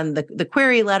worked on the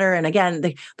query letter. And again,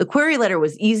 the query letter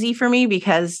was easy for me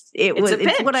because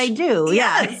it's what I do.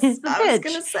 Yes, yeah. It's I was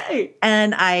going to say.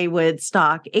 And I would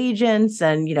stalk agents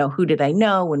and, who did I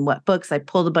know and what books. I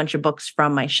pulled a bunch of books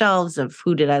from my shelves of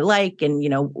who did I like and,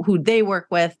 who they work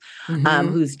with,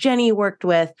 who's Jenny worked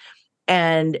with.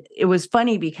 And it was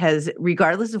funny because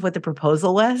regardless of what the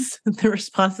proposal was, the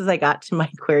responses I got to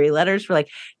my query letters were like,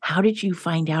 how did you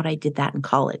find out I did that in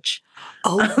college?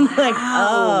 Oh, I'm like,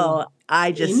 oh,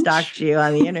 I just stalked you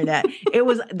on the internet.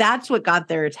 That's what got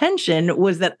their attention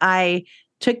was that I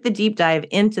took the deep dive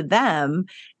into them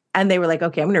and they were like,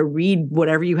 okay, I'm going to read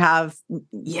whatever you have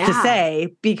to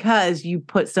say because you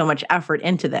put so much effort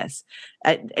into this.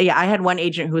 I had one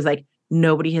agent who was like,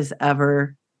 nobody has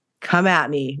ever come at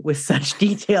me with such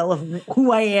detail of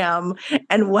who I am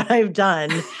and what I've done.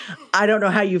 I don't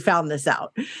know how you found this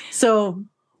out. So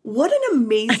what an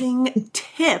amazing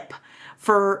tip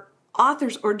for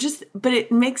authors but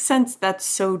it makes sense. That's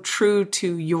so true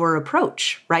to your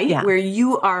approach, right? Yeah. Where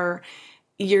you're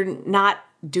not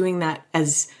doing that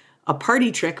as a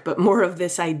party trick, but more of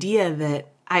this idea that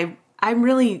I'm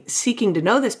really seeking to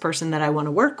know this person that I want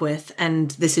to work with. And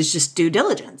this is just due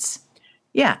diligence.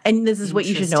 Yeah. And this is what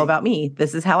you should know about me.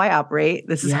 This is how I operate.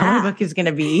 This is how my book is going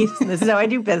to be. This is how I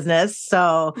do business.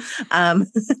 So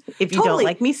if you don't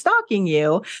like me stalking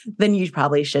you, then you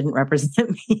probably shouldn't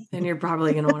represent me. Then you're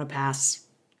probably going to want to pass.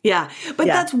 Yeah. But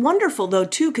that's wonderful though,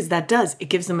 too, because it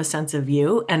gives them a sense of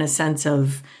you and a sense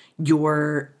of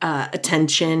your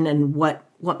attention and what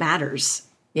matters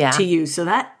to you. So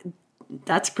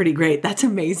that's pretty great. That's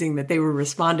amazing that they were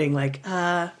responding like,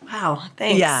 wow,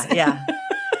 thanks. Yeah.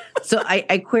 So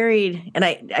I queried, and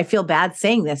I feel bad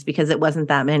saying this because it wasn't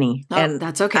that many. Oh, and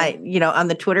that's okay. On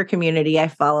the Twitter community, I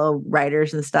follow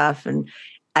writers and stuff. And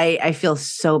I feel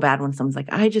so bad when someone's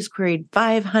like, I just queried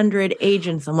 500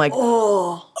 agents. I'm like,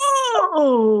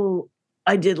 oh,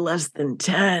 I did less than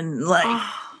 10. Like,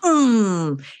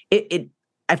 I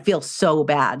feel so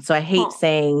bad. So I hate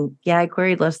saying, I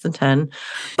queried less than 10.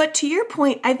 But to your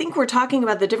point, I think we're talking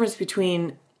about the difference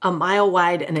between a mile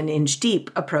wide and an inch deep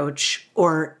approach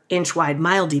or inch wide,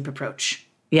 mile deep approach.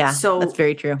 Yeah, so that's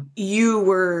very true. You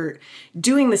were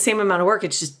doing the same amount of work.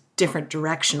 It's just different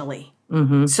directionally.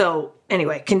 Mm-hmm. So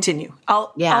anyway, continue.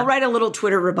 I'll write a little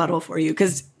Twitter rebuttal for you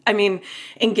because,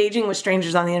 engaging with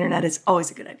strangers on the internet is always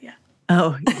a good idea.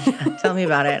 Oh, yeah. Tell me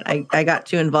about it. I got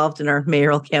too involved in our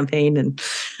mayoral campaign and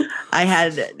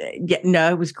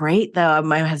it was great though.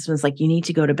 My husband's like, you need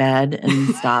to go to bed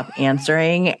and stop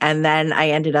answering. And then I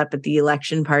ended up at the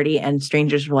election party and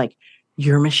strangers were like,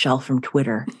 you're Michelle from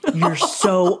Twitter. You're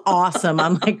so awesome.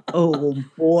 I'm like, oh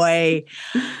boy.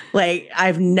 Like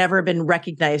I've never been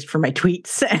recognized for my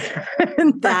tweets.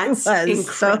 That's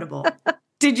incredible.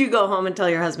 Did you go home and tell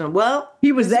your husband? Well,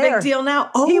 he was there. Big deal now.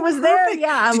 Oh, he was there.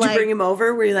 Yeah. Did you bring him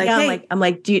over? Were you like, hey? I'm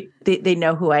like, they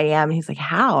know who I am? And he's like,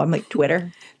 how? I'm like,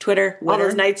 Twitter. All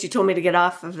those nights you told me to get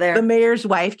off of there. The mayor's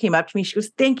wife came up to me. She goes,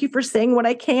 thank you for saying what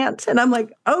I can't. And I'm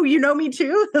like, oh, you know me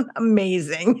too?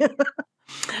 Amazing.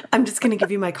 I'm just going to give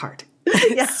you my card.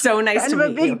 Yeah. So nice to meet you. Kind of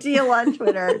a big deal on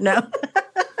Twitter. No.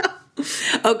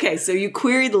 Okay, so you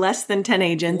queried less than 10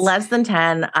 agents. Less than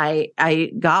 10.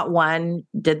 I got one,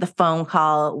 did the phone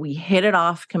call. We hit it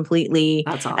off completely.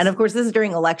 That's awesome. And of course, this is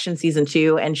during election season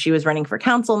too. And she was running for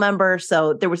council member.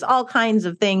 So there was all kinds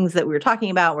of things that we were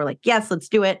talking about. We're like, yes, let's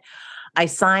do it. I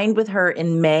signed with her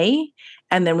in May.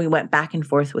 And then we went back and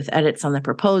forth with edits on the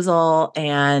proposal.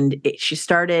 And she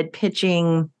started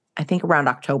pitching, I think, around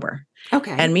October.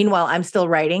 Okay. And meanwhile, I'm still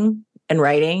writing.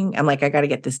 I'm like, I got to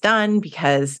get this done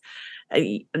because,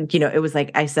 it was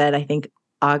like I said, I think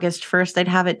August 1st, I'd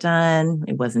have it done.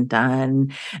 It wasn't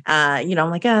done. I'm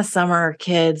like, summer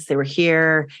kids, they were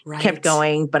here, kept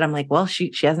going. But I'm like, well,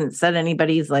 she hasn't said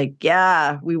anybody's like,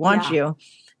 yeah, we want you.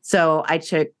 So I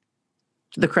took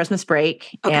the Christmas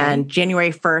break and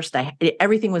January 1st,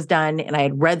 everything was done and I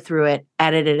had read through it,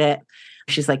 edited it.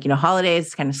 She's like,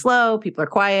 holidays kind of slow. People are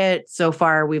quiet. So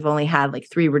far, we've only had like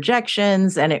 3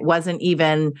 rejections. And it wasn't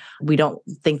even, we don't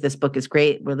think this book is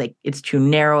great. We're like, it's too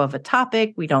narrow of a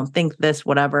topic. We don't think this,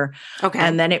 whatever. Okay.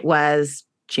 And then it was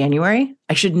January.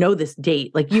 I should know this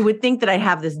date. Like you would think that I'd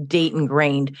have this date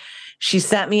ingrained. She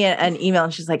sent me an email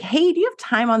and she's like, hey, do you have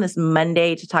time on this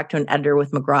Monday to talk to an editor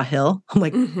with McGraw-Hill? I'm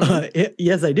like,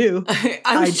 yes, I do.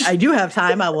 I do have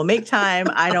time. I will make time.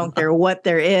 I don't care what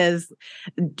there is.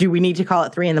 Do we need to call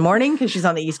at 3 a.m? Because she's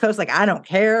on the East Coast. Like, I don't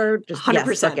care. Just 100%.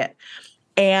 Yes, book it.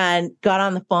 And got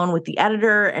on the phone with the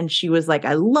editor and she was like,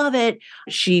 I love it.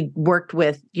 She worked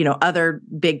with, other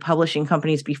big publishing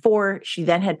companies before. She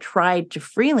then had tried to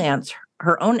freelance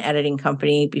her own editing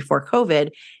company before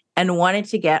COVID and wanted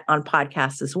to get on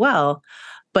podcasts as well,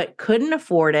 but couldn't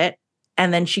afford it.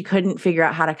 And then she couldn't figure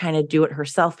out how to kind of do it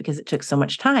herself because it took so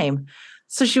much time.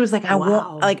 So she was like,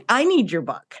 I need your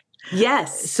book.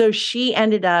 Yes. So she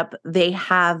ended up, they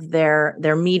have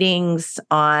their meetings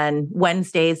on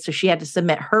Wednesdays. So she had to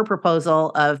submit her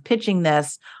proposal of pitching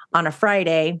this on a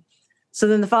Friday. So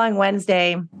then the following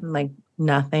Wednesday, I'm like,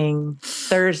 nothing.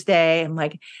 Thursday, I'm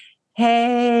like,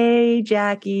 hey,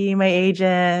 Jackie, my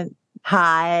agent.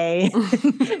 Hi.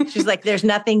 She's like, there's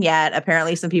nothing yet.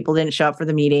 Apparently some people didn't show up for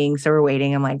the meeting. So we're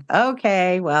waiting. I'm like,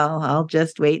 okay, well, I'll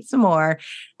just wait some more.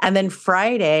 And then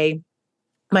Friday,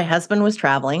 my husband was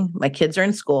traveling. My kids are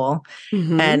in school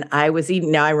and I was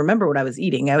eating. Now I remember what I was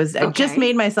eating. I just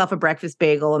made myself a breakfast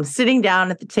bagel. I'm sitting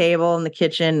down at the table in the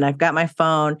kitchen and I've got my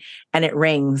phone and it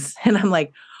rings and I'm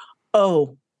like,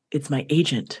 oh, it's my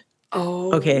agent.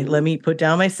 Oh, okay. Let me put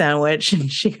down my sandwich.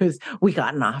 And she goes, we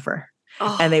got an offer.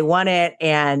 And they won it.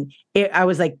 And I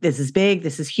was like, this is big.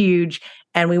 This is huge.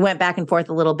 And we went back and forth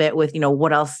a little bit with,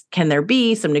 what else can there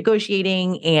be? Some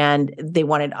negotiating. And they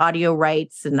wanted audio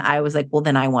rights. And I was like, well,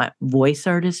 then I want voice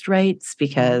artist rights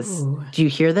because do you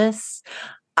hear this?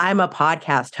 I'm a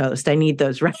podcast host. I need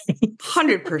those rights.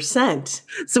 100%.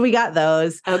 So we got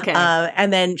those. Okay.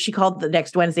 And then she called the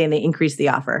next Wednesday and they increased the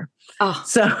offer. Oh.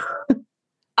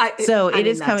 So it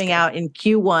is coming out in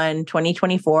Q1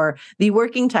 2024. The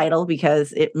working title,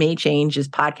 because it may change, is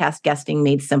Podcast Guesting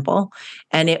Made Simple.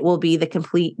 And it will be the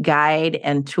complete guide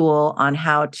and tool on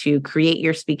how to create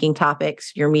your speaking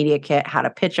topics, your media kit, how to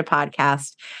pitch a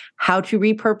podcast, how to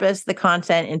repurpose the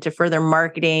content into further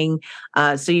marketing.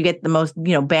 So you get the most,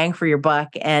 bang for your buck.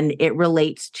 And it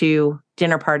relates to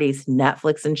dinner parties,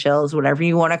 Netflix and chills, whatever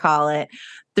you want to call it.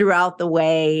 Throughout the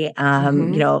way,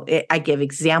 I give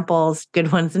examples,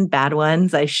 good ones and bad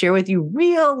ones. I share with you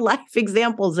real life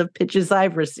examples of pitches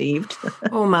I've received.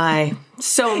 Oh my,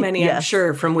 so many, yes. I'm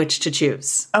sure, from which to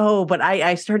choose. Oh, but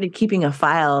I started keeping a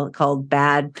file called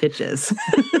bad pitches.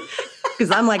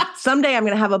 Because I'm like, someday I'm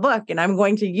going to have a book and I'm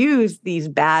going to use these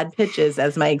bad pitches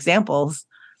as my examples.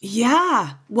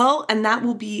 Yeah. Well, and that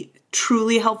will be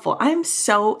truly helpful. I'm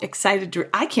so excited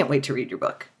I can't wait to read your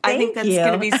book. I think that's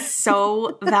going to be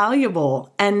so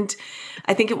valuable. And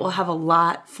I think it will have a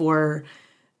lot for,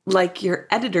 like your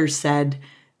editor said,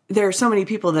 there are so many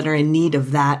people that are in need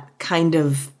of that kind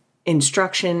of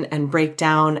instruction and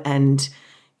breakdown. And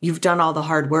you've done all the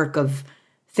hard work of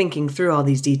thinking through all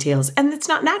these details. And it's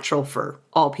not natural for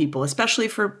all people, especially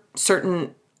for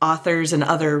certain authors and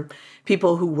other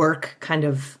people who work kind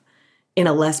of in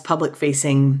a less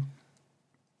public-facing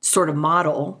sort of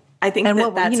model. I think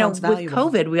that sounds valuable.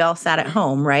 With COVID, we all sat at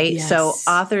home, right? Yes. So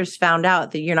authors found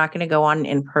out that you're not going to go on an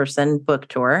in-person book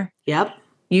tour. Yep.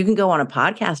 You can go on a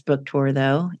podcast book tour,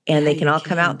 though, and they can all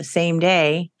come out the same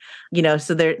day.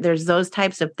 So there's those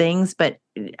types of things. But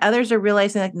others are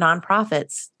realizing, like,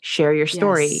 nonprofits, share your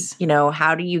story. Yes.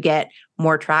 How do you get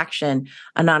more traction?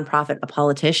 A nonprofit, a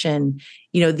politician.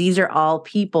 These are all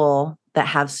people that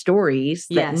have stories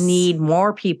that need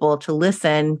more people to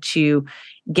listen, to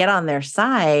get on their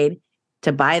side,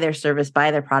 to buy their service,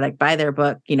 buy their product, buy their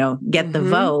book, get the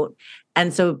vote.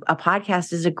 And so a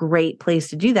podcast is a great place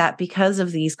to do that because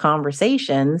of these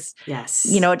conversations. Yes.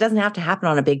 It doesn't have to happen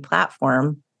on a big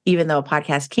platform, even though a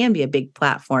podcast can be a big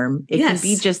platform. It can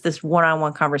be just this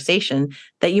one-on-one conversation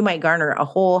that you might garner a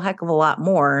whole heck of a lot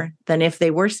more than if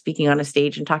they were speaking on a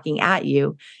stage and talking at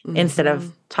you instead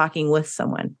of talking with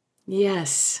someone.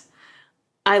 Yes.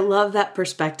 I love that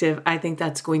perspective. I think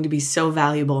that's going to be so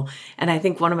valuable. And I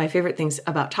think one of my favorite things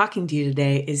about talking to you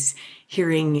today is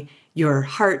hearing your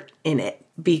heart in it,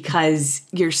 because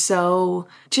you're so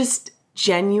just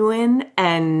genuine,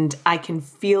 and I can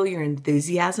feel your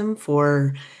enthusiasm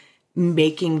for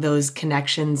making those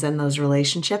connections and those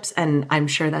relationships. And I'm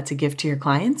sure that's a gift to your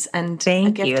clients. And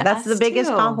thank you. That's the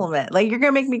biggest compliment. Like, you're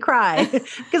going to make me cry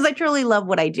because I truly love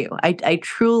what I do. I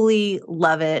truly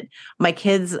love it. My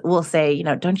kids will say, you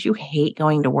know, don't you hate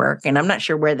going to work? And I'm not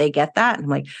sure where they get that. And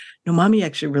I'm like, no, mommy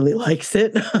actually really likes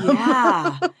it.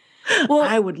 Yeah. Well,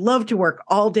 I would love to work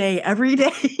all day, every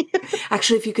day.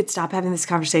 Actually, if you could stop having this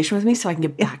conversation with me so I can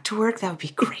get back to work, that would be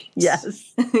great.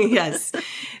 Yes. Yes.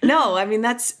 No, I mean,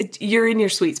 you're in your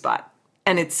sweet spot,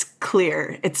 and it's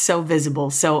clear. It's so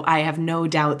visible. So I have no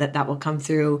doubt that that will come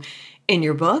through in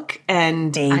your book,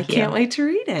 and I can't wait to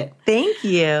read it. Thank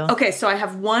you. Okay, so I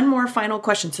have one more final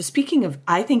question. So speaking of,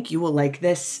 I think you will like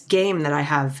this game that I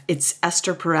have. It's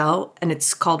Esther Perel, and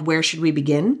it's called Where Should We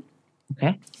Begin?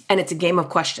 Okay. And it's a game of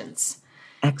questions.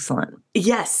 Excellent.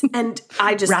 Yes. And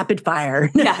I just... Rapid fire.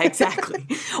 Yeah, exactly.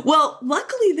 Well,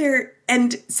 luckily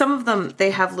and some of them,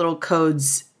 they have little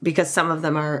codes because some of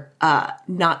them are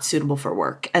not suitable for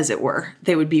work, as it were.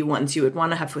 They would be ones you would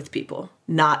want to have with people,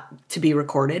 not to be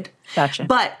recorded. Gotcha.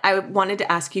 But I wanted to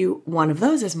ask you one of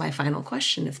those as my final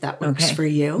question, if that works for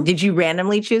you. Did you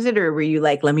randomly choose it, or were you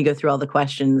like, let me go through all the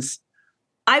questions?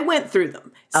 I went through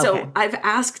them. So I've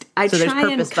asked, I try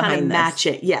and kind of match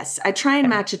it. Yes, I try and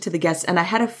match it to the guests. And I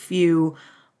had a few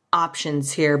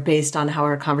options here based on how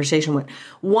our conversation went.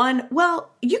 One, well,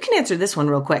 you can answer this one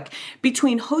real quick.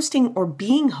 Between hosting or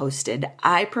being hosted,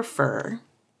 I prefer.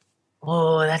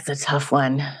 Oh, that's a tough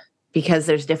one because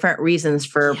there's different reasons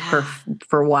for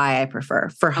why I prefer.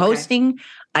 For hosting,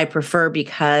 I prefer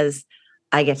because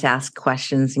I get to ask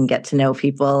questions and get to know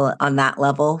people on that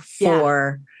level.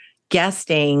 For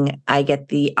guesting, I get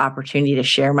the opportunity to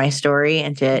share my story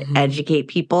and to educate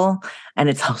people. And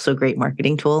it's also a great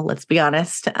marketing tool, let's be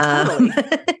honest. Totally.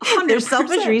 There's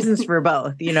selfish reasons for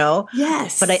both, you know?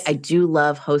 Yes. But I do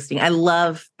love hosting. I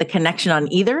love the connection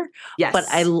on either. Yes. But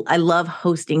I love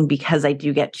hosting because I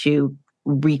do get to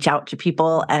reach out to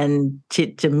people and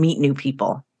to meet new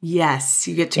people. Yes,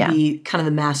 you get to be kind of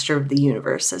the master of the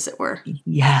universe, as it were.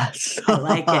 Yes. I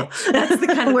like it. That's the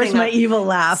kind of Where's thing. my evil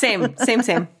laugh? Same.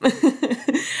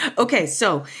 Okay,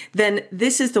 so then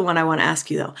this is the one I want to ask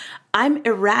you, though. I'm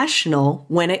irrational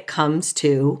when it comes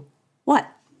to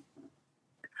what?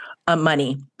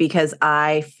 Money, because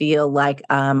I feel like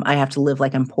I have to live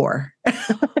like I'm poor.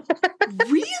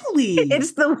 Really?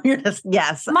 It's the weirdest.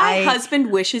 Yes. My husband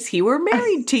wishes he were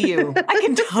married to you. I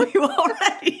can tell you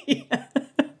already.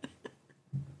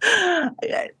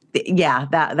 Yeah,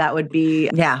 that would be,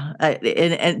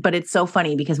 but it's so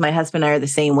funny because my husband and I are the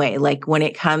same way. Like when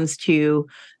it comes to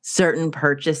certain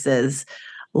purchases,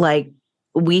 like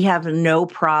we have no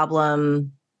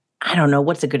problem. I don't know.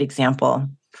 What's a good example?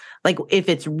 Like if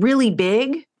it's really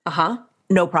big,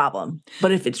 no problem.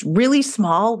 But if it's really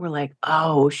small, we're like,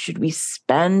 oh, should we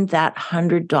spend that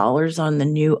 $100 on the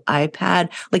new iPad?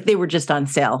 Like they were just on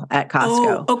sale at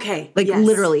Costco. Oh, okay. Like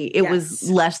literally, it was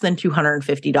less than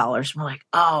 $250. We're like,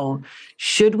 oh,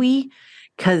 should we?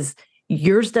 Because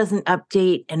yours doesn't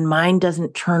update and mine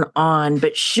doesn't turn on.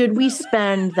 But should we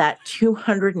spend that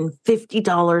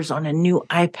 $250 on a new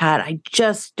iPad? I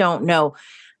just don't know.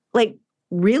 Like,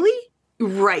 really?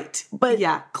 Right. But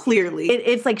yeah, clearly.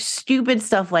 It's like stupid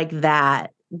stuff like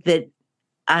that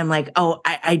I'm like, oh,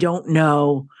 I don't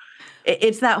know.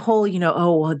 It's that whole,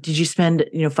 oh, well, did you spend,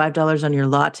 $5 on your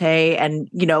latte? And,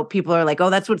 people are like,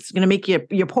 oh, that's what's going to make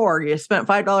you poor. You spent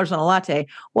 $5 on a latte.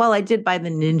 Well, I did buy the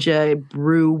Ninja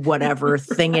Brew, whatever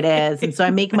thing it is. And so I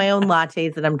make my own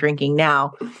lattes that I'm drinking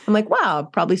now. I'm like, wow,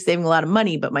 I'm probably saving a lot of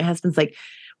money. But my husband's like,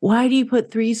 why do you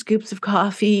put 3 scoops of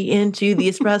coffee into the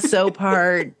espresso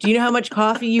part? Do you know how much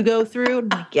coffee you go through? I'm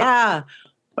like, yeah,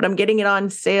 but I'm getting it on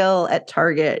sale at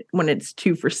Target when it's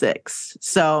 2 for $6.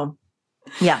 So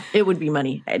yeah, it would be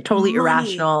money. Totally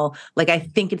irrational. Like I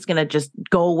think it's going to just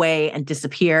go away and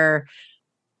disappear.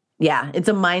 Yeah, it's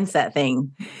a mindset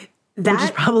thing. Which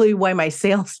is probably why my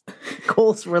sales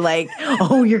goals were like,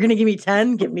 oh, you're going to give me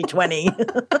 10? Give me 20.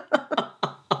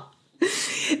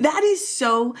 That is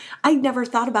so, I never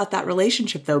thought about that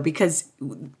relationship though, because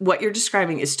what you're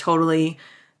describing is totally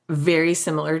very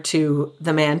similar to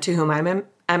the man to whom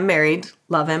I'm married.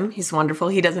 Love him. He's wonderful.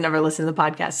 He doesn't ever listen to the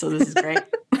podcast, so this is great.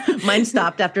 Mine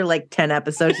stopped after like 10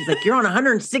 episodes. He's like, you're on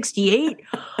 168?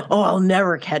 Oh, I'll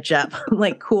never catch up. I'm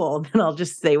like, cool. Then I'll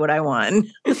just say what I want.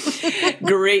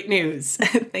 Great news.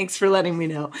 Thanks for letting me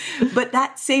know. But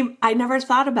I never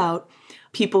thought about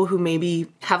people who maybe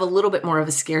have a little bit more of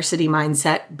a scarcity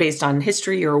mindset based on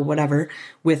history or whatever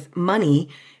with money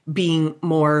being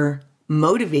more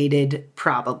motivated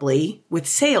probably with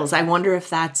sales. I wonder if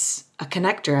that's a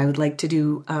connector. I would like to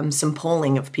do some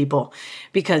polling of people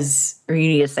because... Or you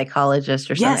need a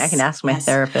psychologist or something. Yes, I can ask my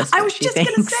therapist. I was just going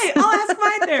to say, I'll ask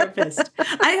my therapist.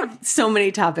 I have so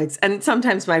many topics. And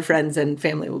sometimes my friends and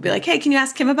family will be like, hey, can you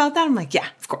ask him about that? I'm like, yeah,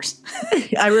 of course.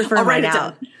 I refer I'll write mine it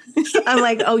out. down. I'm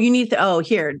like, oh, you need to,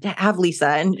 here, have Lisa.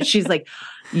 And she's like,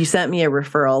 you sent me a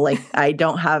referral. Like, I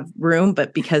don't have room,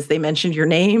 but because they mentioned your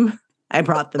name, I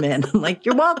brought them in. I'm like,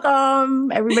 you're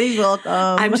welcome. Everybody's welcome.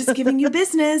 I'm just giving you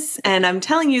business. And I'm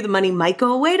telling you the money might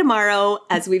go away tomorrow,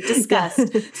 as we've discussed.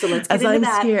 So let's get into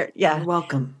that. Scared. Yeah. You're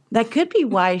welcome. That could be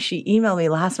why she emailed me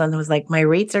last month and was like, my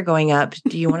rates are going up.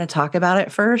 Do you want to talk about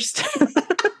it first?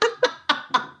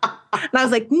 And I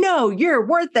was like, no, you're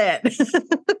worth it.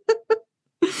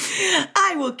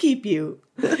 I will keep you.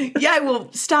 Yeah, I will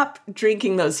stop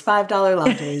drinking those $5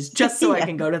 lattes just so I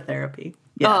can go to therapy.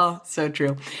 Yes. Oh, so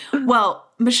true. Well,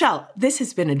 Michelle, this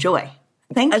has been a joy.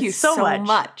 Thank you so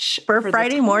much. For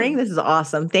Friday morning, this is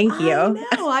awesome. Thank you.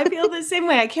 I know. I feel the same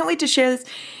way. I can't wait to share this.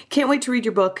 Can't wait to read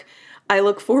your book. I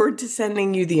look forward to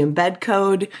sending you the embed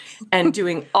code and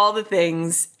doing all the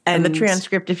things. And the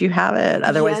transcript if you have it.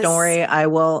 Otherwise, Don't worry. I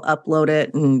will upload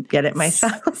it and get it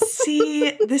myself.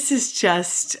 See, this is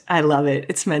just, I love it.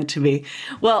 It's meant to be.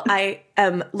 Well, I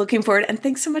am looking forward. And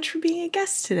thanks so much for being a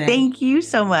guest today. Thank you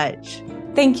so much.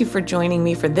 Thank you for joining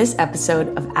me for this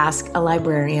episode of Ask a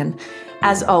Librarian.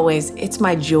 As always, it's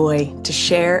my joy to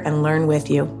share and learn with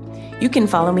you. You can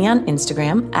follow me on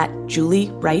Instagram at Julie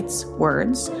Writes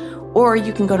Words, or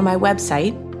you can go to my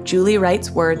website,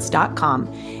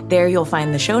 juliewriteswords.com. There you'll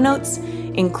find the show notes,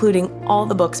 including all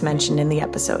the books mentioned in the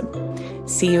episode.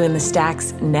 See you in the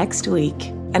stacks next week.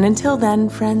 And until then,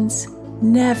 friends,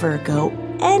 never go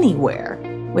anywhere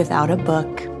without a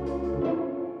book.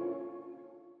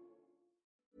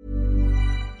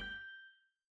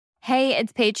 Hey,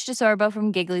 it's Paige DeSorbo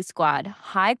from Giggly Squad.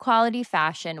 High quality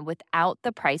fashion without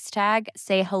the price tag.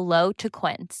 Say hello to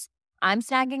Quince. I'm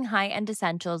snagging high-end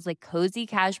essentials like cozy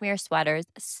cashmere sweaters,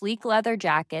 sleek leather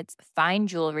jackets, fine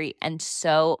jewelry, and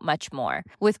so much more.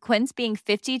 With Quince being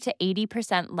 50 to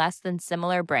 80% less than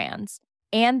similar brands.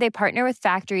 And they partner with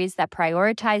factories that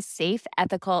prioritize safe,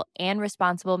 ethical, and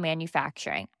responsible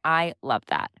manufacturing. I love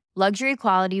that. Luxury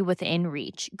quality within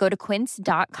reach. Go to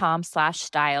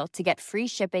quince.com/style to get free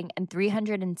shipping and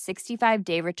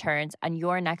 365-day returns on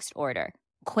your next order.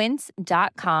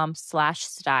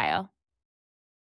 Quince.com/style.